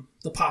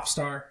 The pop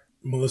star.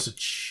 Melissa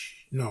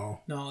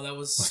No, that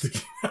was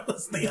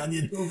the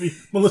Onion movie.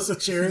 Melissa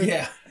Cherry.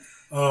 Yeah.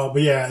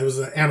 But yeah, it was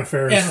Anna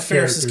Faris. Anna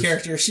Faris'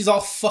 character. She's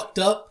all fucked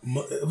up.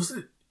 Was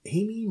it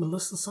Amy?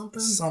 Melissa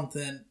something?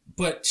 Something.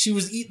 But she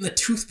was eating the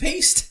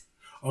toothpaste.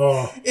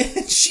 Oh.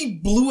 And she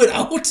blew it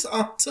out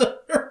onto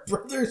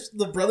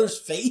the brother's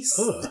face.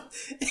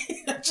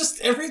 And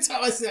just every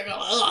time I see it, I go,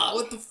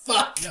 what the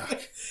fuck? Yeah.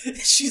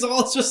 She's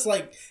all just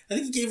like, I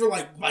think he gave her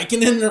like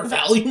Vicodin or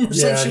Valium or something.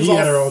 She was he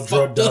had her all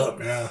drugged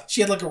up. Yeah.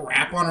 She had like a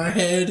wrap on her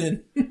head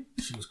and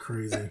she was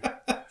crazy.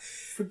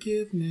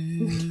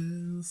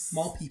 Forgiveness.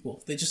 Small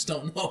people, they just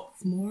don't know.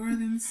 It's more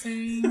than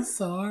saying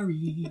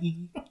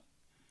sorry.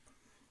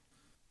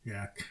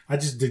 Yeah, I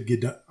just did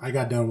get done. I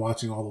got done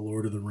watching all the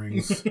Lord of the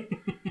Rings.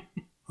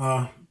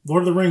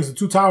 Lord of the Rings, The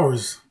Two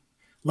Towers.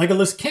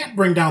 Legolas can't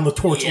bring down the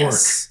torch orc.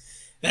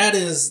 That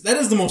is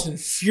the most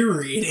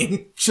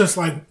infuriating. Just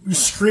like you're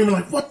screaming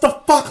like, what the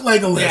fuck,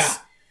 Legolas? Yeah.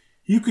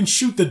 You can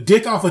shoot the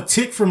dick off a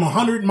tick from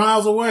 100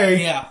 miles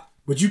away. Yeah.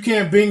 But you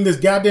can't bring this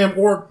goddamn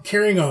orc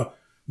carrying a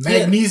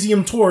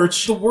magnesium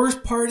torch. The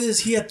worst part is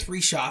he had 3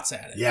 shots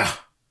at it. Yeah.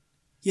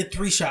 He had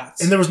 3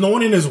 shots. And there was no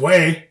one in his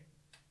way.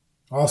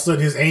 All of a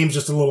sudden, his aim's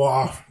just a little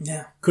off.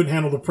 Yeah. Couldn't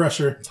handle the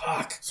pressure.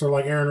 Fuck. Sort of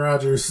like Aaron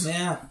Rodgers.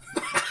 Yeah.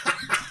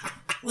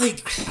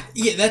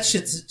 That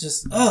shit's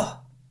just,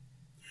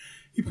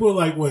 He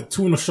put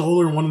 2 in the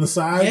shoulder and 1 in the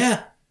side?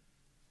 Yeah.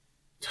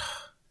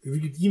 If you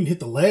could even hit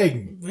the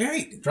leg.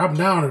 Right. Drop him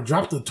down or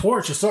drop the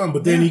torch or something.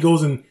 But then he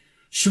goes and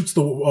shoots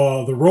the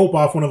rope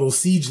off one of those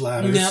siege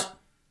ladders. Yeah.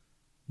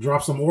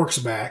 Drop some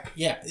orcs back.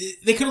 Yeah.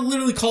 They could have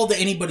literally called to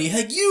anybody.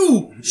 Like,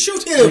 you!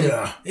 Shoot him!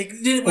 Yeah.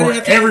 Or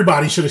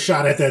everybody should have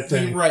shot at that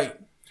thing. Right.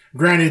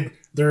 Granted,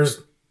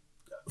 there's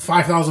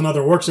 5,000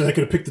 other orcs that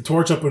could have picked the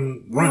torch up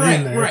and run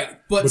in there. Right.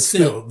 But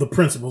still, the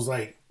principle's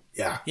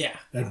yeah.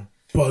 That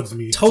bugs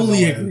me.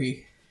 Totally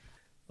agree.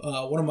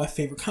 One of my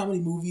favorite comedy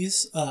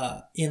movies,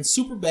 in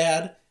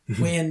Superbad,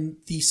 when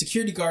the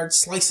security guard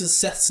slices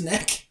Seth's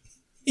neck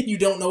and you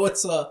don't know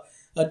it's a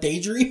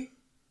daydream.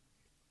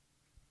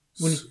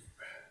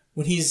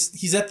 When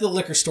he's at the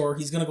liquor store,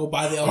 he's gonna go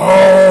buy the alcohol.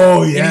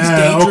 Oh yeah, and he's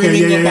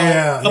daydreaming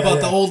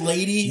about the old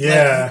lady.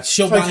 Yeah, like,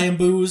 she'll buy him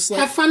booze.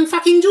 Have fun,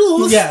 fucking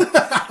Jules. Yeah,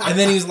 and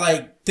then he's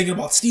thinking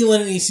about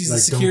stealing it, and he sees the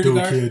security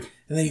guard, kid.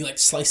 And then he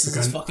slices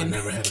his fucking. I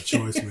never had a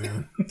choice,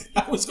 man.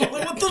 I was going,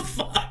 what the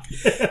fuck?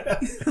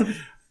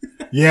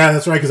 Yeah,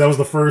 that's right, because that was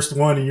the first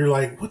one, and you're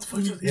like, what the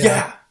fuck?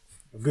 Yeah.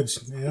 Good.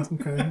 Yeah.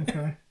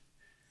 Okay.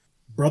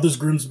 Brothers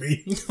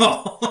Grimsby.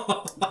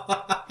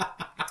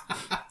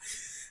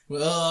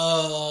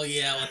 Oh,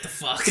 yeah, what the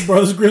fuck? The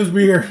Brothers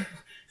Grimsby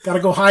gotta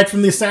go hide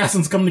from the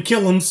assassins coming to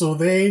kill them, so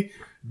they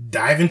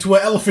dive into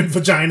an elephant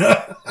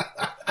vagina.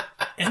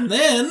 And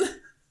then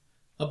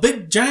a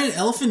big giant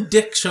elephant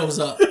dick shows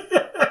up.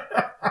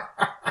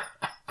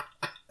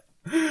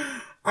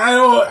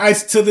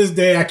 To this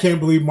day, I can't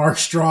believe Mark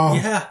Strong,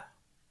 a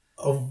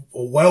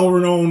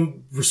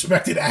well-renowned,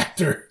 respected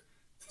actor.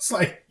 It's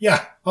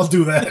I'll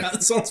do that. Yeah,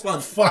 that sounds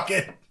fun. Fuck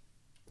it.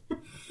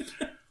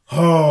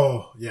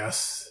 Oh,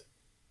 yes.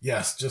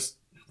 Yes,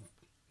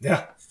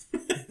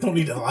 don't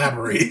need to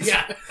elaborate.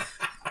 Yeah.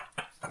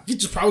 You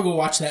just probably go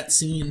watch that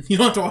scene. You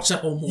don't have to watch that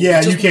whole movie.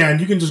 Yeah, you can.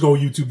 You can just go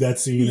YouTube that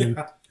scene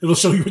and it'll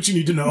show you what you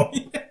need to know.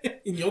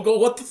 And you'll go,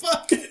 what the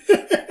fuck?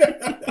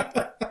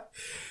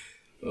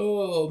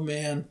 Oh,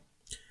 man.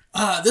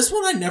 This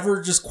one I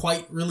never just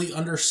quite really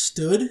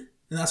understood. And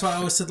that's why I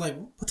always said,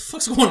 what the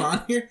fuck's going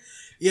on here?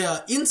 Yeah,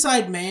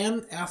 Inside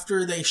Man,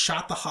 after they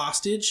shot the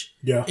hostage,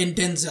 and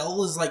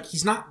Denzel is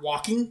he's not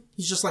walking,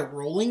 he's just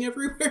rolling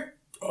everywhere.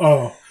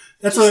 Oh,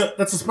 that's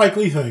a Spike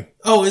Lee thing.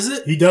 Oh, is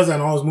it? He does that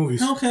in all his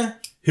movies. Okay.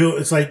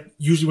 It's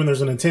usually when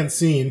there's an intense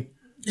scene.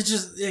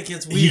 It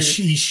gets weird.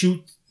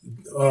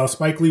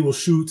 Spike Lee will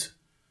shoot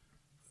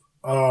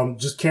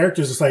just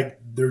characters. It's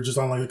they're just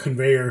on like a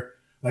conveyor,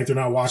 like they're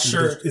not watching.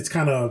 Sure. It's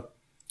kind of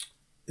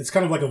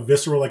like a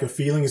visceral, like a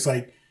feeling. It's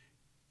like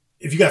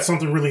if you got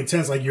something really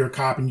intense, like you're a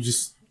cop and you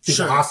just think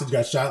a hostage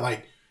got shot,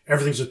 like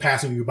everything's just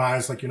passing you by.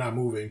 It's like you're not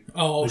moving.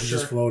 Oh, like you're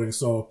just floating.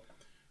 So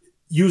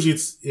usually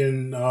it's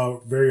in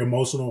very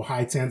emotional,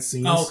 high tense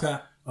scenes. Oh, okay.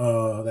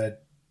 That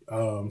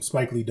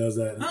Spike Lee does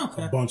that in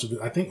a bunch of it.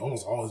 I think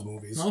almost all his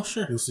movies. Oh,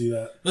 sure. You'll see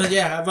that. But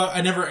yeah,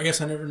 I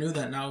guess I never knew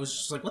that. Now I was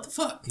just like, what the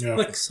fuck? Yeah.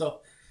 Like, so,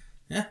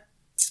 yeah.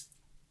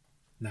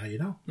 Now you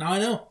know. Now I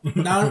know.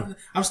 Now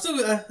I'm still.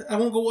 I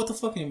won't go what the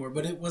fuck anymore.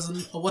 But it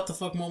wasn't a what the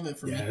fuck moment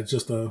for me. Yeah, it's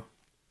just a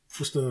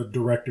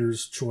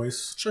director's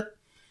choice. Sure.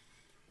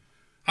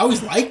 I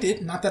always liked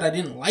it. Not that I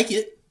didn't like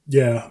it.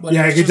 Yeah, but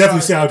yeah. I could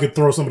definitely see how it could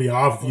throw somebody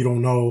off if you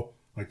don't know.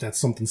 Like that's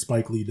something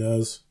Spike Lee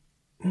does.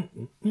 Yeah,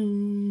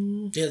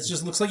 it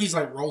just looks like he's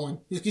like rolling.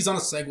 He's on a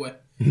Segway.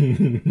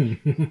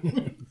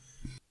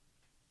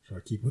 Should I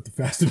keep with the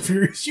Fast and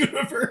Furious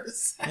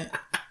universe? Yeah.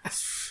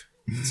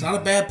 It's not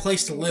a bad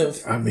place to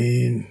live. I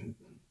mean,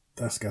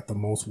 that's got the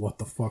most what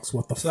the fucks.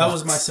 So that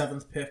was my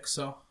 7th pick.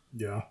 So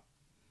yeah.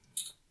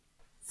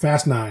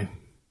 Fast 9.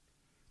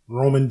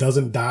 Roman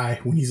doesn't die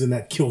when he's in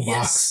that kill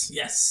box.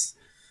 Yes.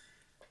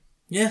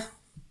 Yeah.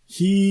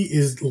 He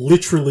is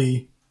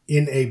literally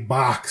in a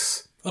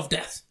box of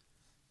death.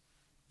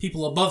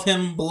 People above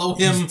him, below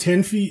him. He's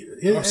 10 feet.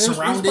 Surrounded. He's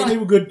probably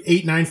a good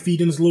 8-9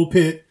 feet in his little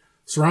pit.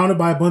 Surrounded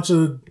by a bunch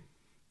of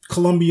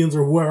Colombians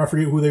or whoever. I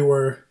forget who they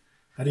were.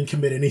 I didn't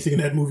commit anything in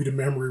that movie to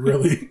memory,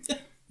 really.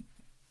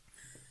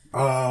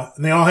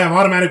 And they all have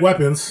automatic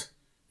weapons.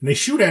 And they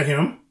shoot at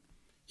him.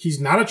 He's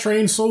not a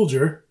trained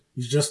soldier.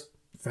 He's just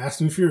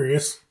fast and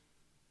furious.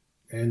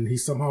 And he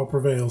somehow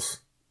prevails.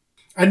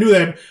 I knew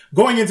that.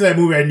 Going into that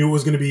movie, I knew it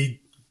was going to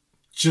be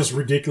just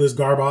ridiculous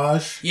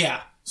garbage.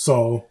 Yeah.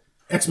 So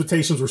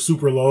expectations were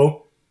super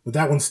low. But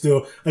that one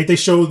still... Like they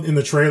showed in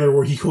the trailer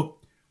where he hooked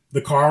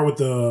the car with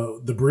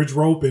the bridge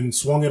rope and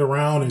swung it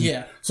around. And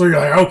yeah. So you're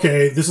like,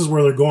 okay, this is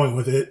where they're going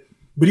with it.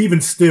 But even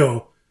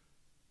still,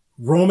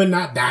 Roman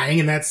not dying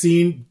in that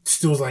scene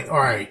still is like, all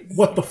right,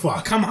 what the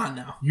fuck? Come on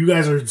now. You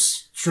guys are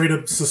straight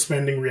up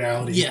suspending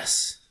reality.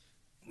 Yes.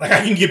 Like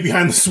I can get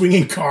behind the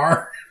swinging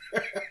car,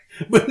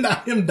 but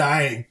not him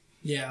dying.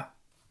 Yeah.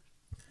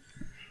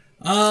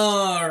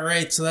 All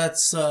right, so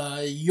that's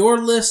your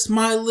list,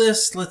 my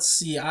list. Let's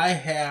see. I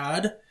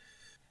had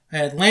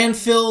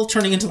Landfill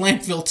turning into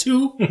Landfill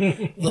 2,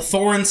 the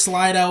Thorin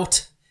slide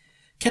out,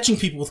 catching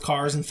people with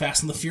cars in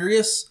Fast and the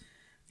Furious.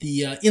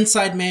 The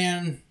Inside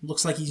Man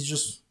looks like he's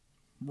just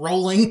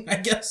rolling, I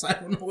guess. I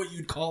don't know what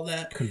you'd call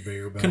that.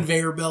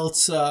 Conveyor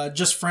belts.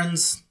 Just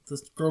Friends,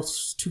 the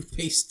gross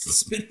toothpaste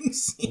spinning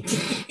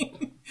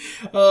scene.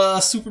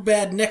 Super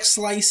bad neck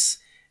slice,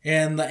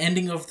 and the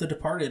ending of The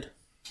Departed.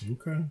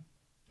 Okay.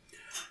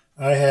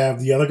 I have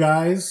The Other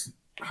Guys,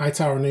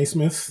 Hightower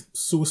Naismith,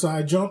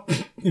 suicide jump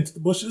into the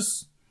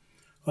bushes.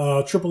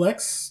 Triple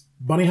X,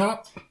 Bunny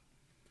Hop.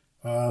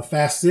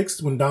 Fast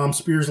 6, when Dom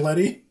spears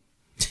Letty.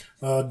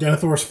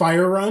 Denethor's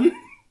Fire Run.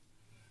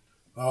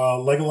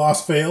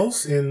 Legolas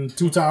fails in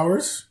Two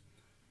Towers.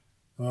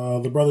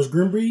 The Brothers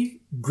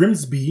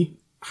Grimsby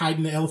hide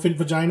in the elephant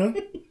vagina.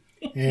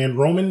 And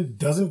Roman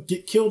doesn't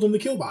get killed in the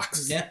kill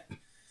box. Yeah.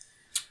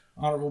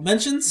 Honorable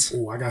mentions?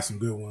 Oh, I got some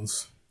good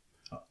ones.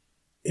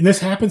 And this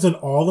happens in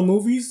all the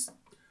movies,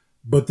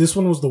 but this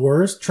one was the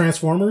worst.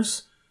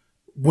 Transformers.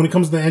 When it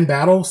comes to the end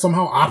battle,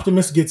 somehow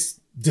Optimus gets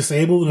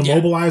disabled and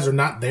immobilized or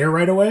not there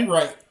right away.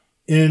 Right.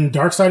 In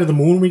Dark Side of the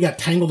Moon, we got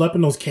tangled up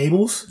in those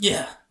cables.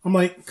 Yeah. I'm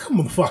like, come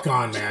the fuck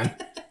on, man.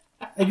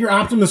 Like, you're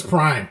Optimus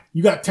Prime.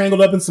 You got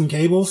tangled up in some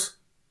cables.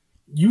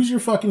 Use your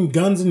fucking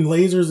guns and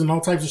lasers and all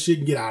types of shit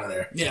and get out of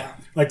there. Yeah.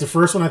 Like the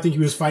first one, I think he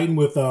was fighting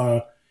with,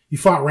 he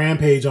fought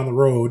Rampage on the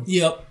road.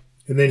 Yep.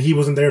 And then he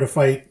wasn't there to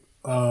fight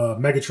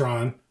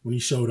Megatron when he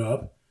showed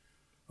up.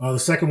 The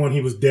second one,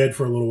 he was dead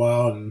for a little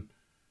while and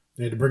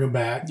they had to bring him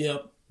back.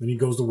 Yep. Then he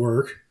goes to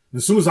work. And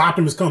as soon as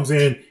Optimus comes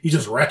in, he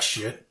just wrecks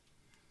shit.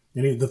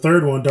 And the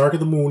third one, Dark of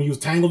the Moon, he was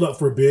tangled up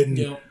for a bit.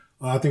 And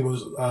I think it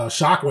was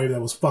Shockwave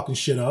that was fucking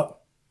shit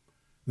up.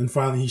 Then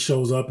finally he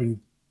shows up and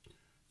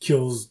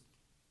kills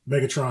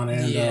Megatron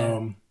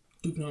and...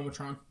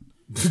 Duke-Nomatron.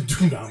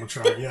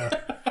 Duke-Nomatron, yeah.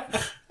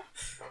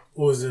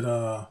 What was it?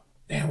 What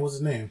was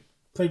his name?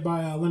 Played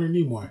by Leonard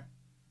Nimoy.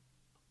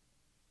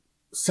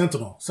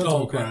 Sentinel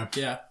Prime.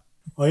 Yeah.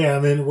 Oh yeah,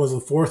 and then it was the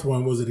fourth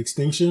one. Was it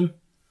Extinction?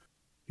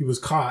 He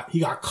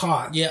got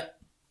caught. Yeah.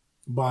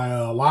 By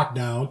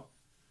lockdown,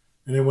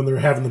 and then when they're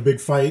having the big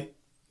fight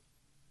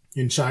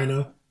in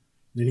China,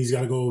 then he's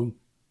got to go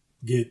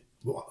get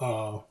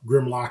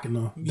Grimlock and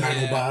the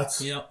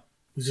Dinobots. Yep.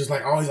 He's just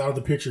like always out of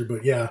the picture.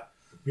 But yeah,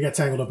 we got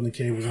tangled up in the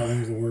cables. I think it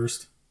was the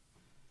worst.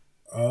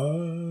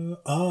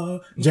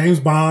 James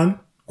Bond,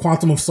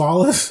 Quantum of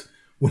Solace,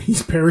 when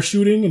he's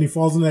parachuting and he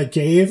falls in that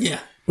cave. Yeah.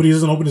 But he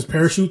doesn't open his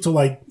parachute till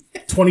like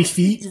 20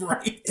 feet.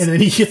 Right. And then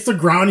he hits the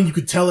ground and you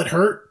could tell it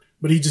hurt,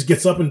 but he just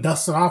gets up and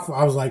dusts it off.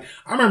 I was like,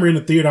 I remember in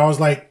the theater, I was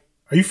like,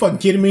 are you fucking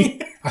kidding me?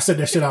 I said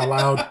that shit out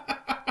loud.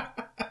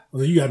 I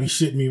was like, you gotta be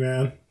shitting me,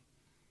 man.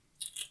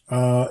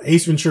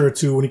 Ace Ventura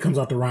 2 when he comes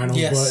out the rhinos.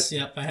 Yes, but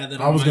yep, I had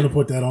that. I was going to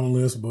put that on the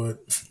list, but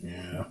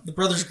yeah. The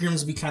Brothers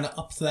Grimsby kind of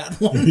upped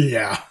that one.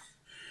 Yeah.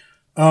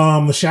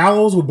 The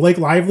Shallows with Blake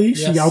Lively. Yes.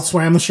 She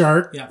outswam the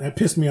shark. Yeah. That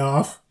pissed me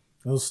off.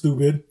 That was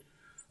stupid.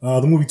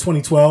 The movie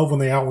 2012 when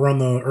they outrun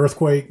the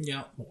earthquake.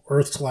 Yeah.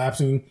 Earth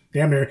collapsing.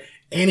 Damn near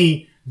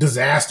any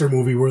disaster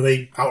movie where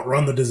they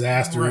outrun the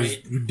disaster is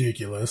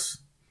ridiculous.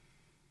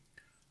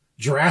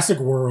 Jurassic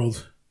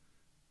World.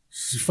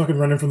 She's fucking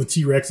running from the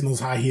T-Rex in those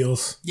high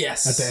heels.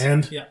 Yes. At the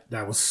end. Yeah.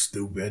 That was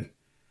stupid.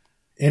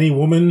 Any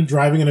woman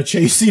driving in a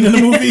chase scene in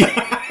the movie.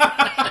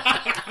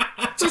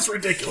 Just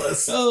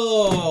ridiculous.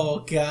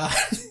 Oh, God.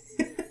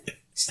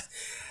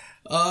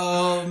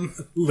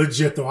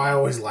 Legit, though. I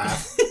always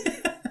laugh.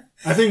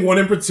 I think one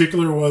in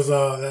particular was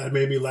that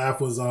made me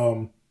laugh was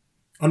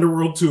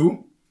Underworld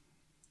 2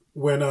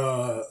 when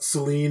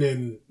Celine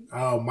and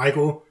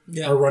Michael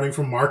are running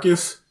from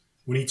Marcus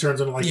when he turns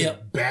into like a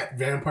bat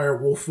vampire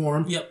wolf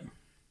form. Yep.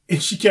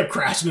 And she kept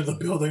crashing into the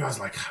building. I was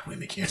like, God,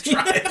 women can't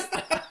drive.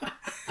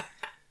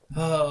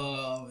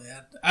 Oh,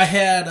 man. I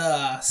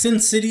had Sin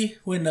City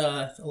when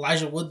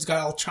Elijah Woods got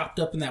all chopped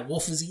up and that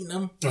wolf was eating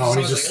him. Oh, and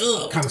he's just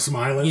kind of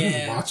smiling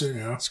and watching.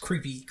 Yeah. It's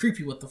creepy.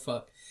 Creepy, what the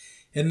fuck.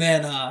 And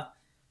then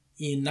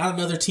in Not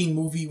Another Teen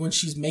Movie when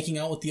she's making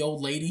out with the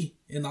old lady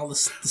and all the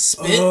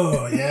spit.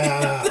 Oh,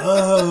 yeah.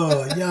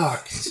 Oh,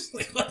 yuck.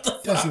 Like, what the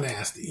fuck? That's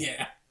nasty.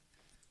 Yeah.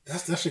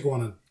 That should go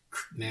on a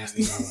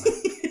nasty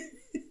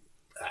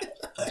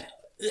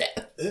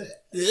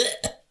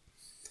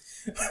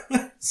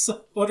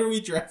So, what are we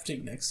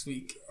drafting next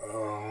week?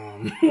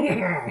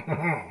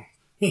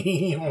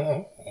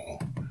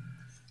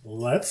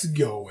 Let's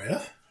go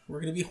with...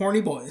 We're going to be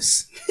horny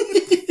boys.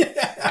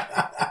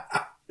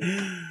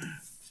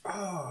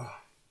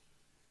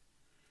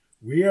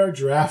 We are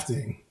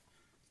drafting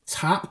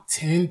top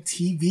 10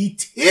 TV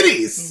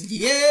titties.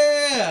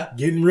 Yeah.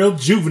 Getting real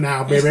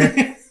juvenile,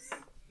 baby.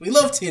 We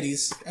love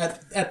titties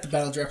at the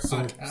Battle Draft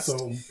Podcast.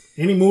 So,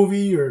 any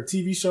movie or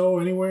TV show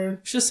anywhere?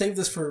 Should save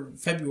this for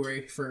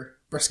February for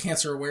Breast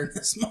Cancer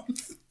Awareness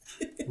Month.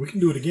 We can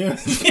do it again.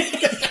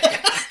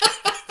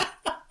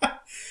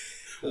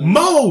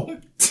 Mo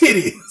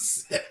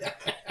titties.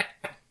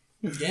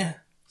 Yeah.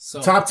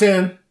 So top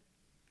 10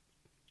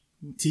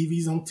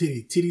 TVs on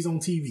titty. Titties on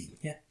TV.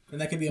 Yeah. And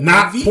that could be a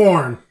not movie.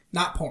 Porn.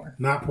 Not porn.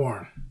 Not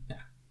porn. Yeah.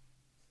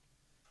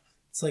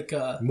 It's like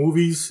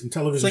movies and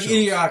television. It's like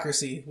shows.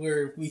 Idiocracy,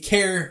 where we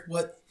care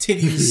what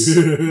titties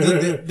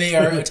that they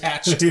are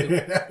attached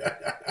to.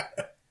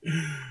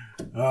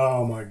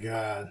 Oh my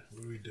God.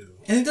 What do we do?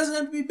 And it doesn't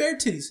have to be bare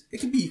titties.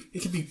 It could be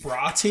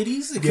bra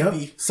titties. It could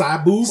be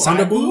side boob,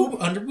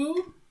 under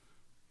boob.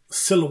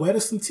 Silhouette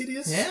of some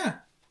titties. Yeah.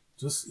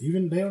 Just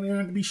even they don't even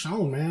have to be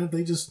shown, man.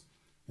 They just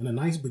in a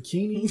nice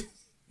bikini.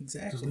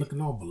 Exactly. Just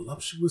looking all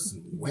voluptuous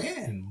and wet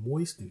and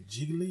moist and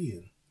jiggly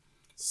and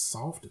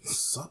soft and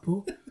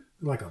supple.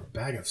 Like a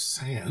bag of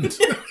sand.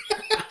 I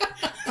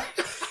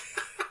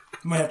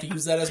might have to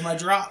use that as my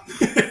drop.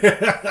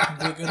 That'd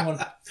be a good one.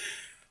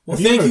 Well,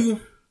 thank you.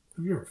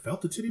 Have you ever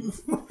felt a titty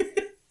before?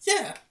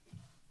 Yeah.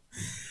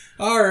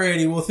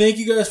 Alrighty. Well, thank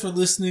you guys for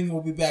listening.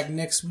 We'll be back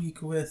next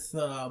week with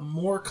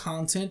more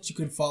content. You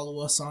can follow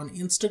us on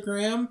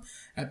Instagram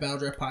at Battle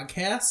Draft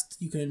Podcast.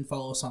 You can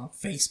follow us on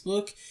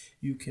Facebook.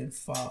 You can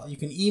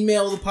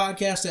email the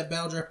podcast at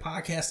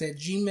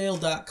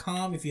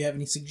battledraftpodcast@gmail.com if you have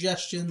any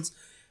suggestions,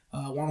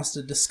 want us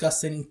to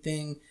discuss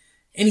anything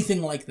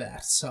like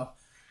that. So,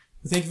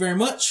 thank you very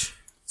much.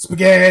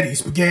 Spaghetti,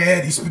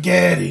 spaghetti,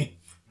 spaghetti.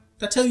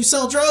 Did I tell you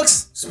sell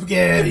drugs?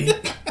 Spaghetti.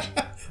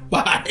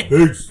 Bye.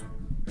 Peace.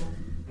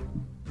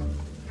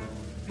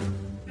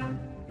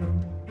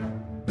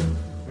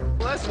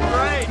 That's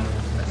great.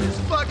 That's just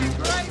fucking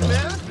great,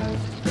 man.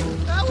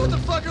 Now what the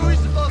fuck are we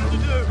supposed to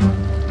do?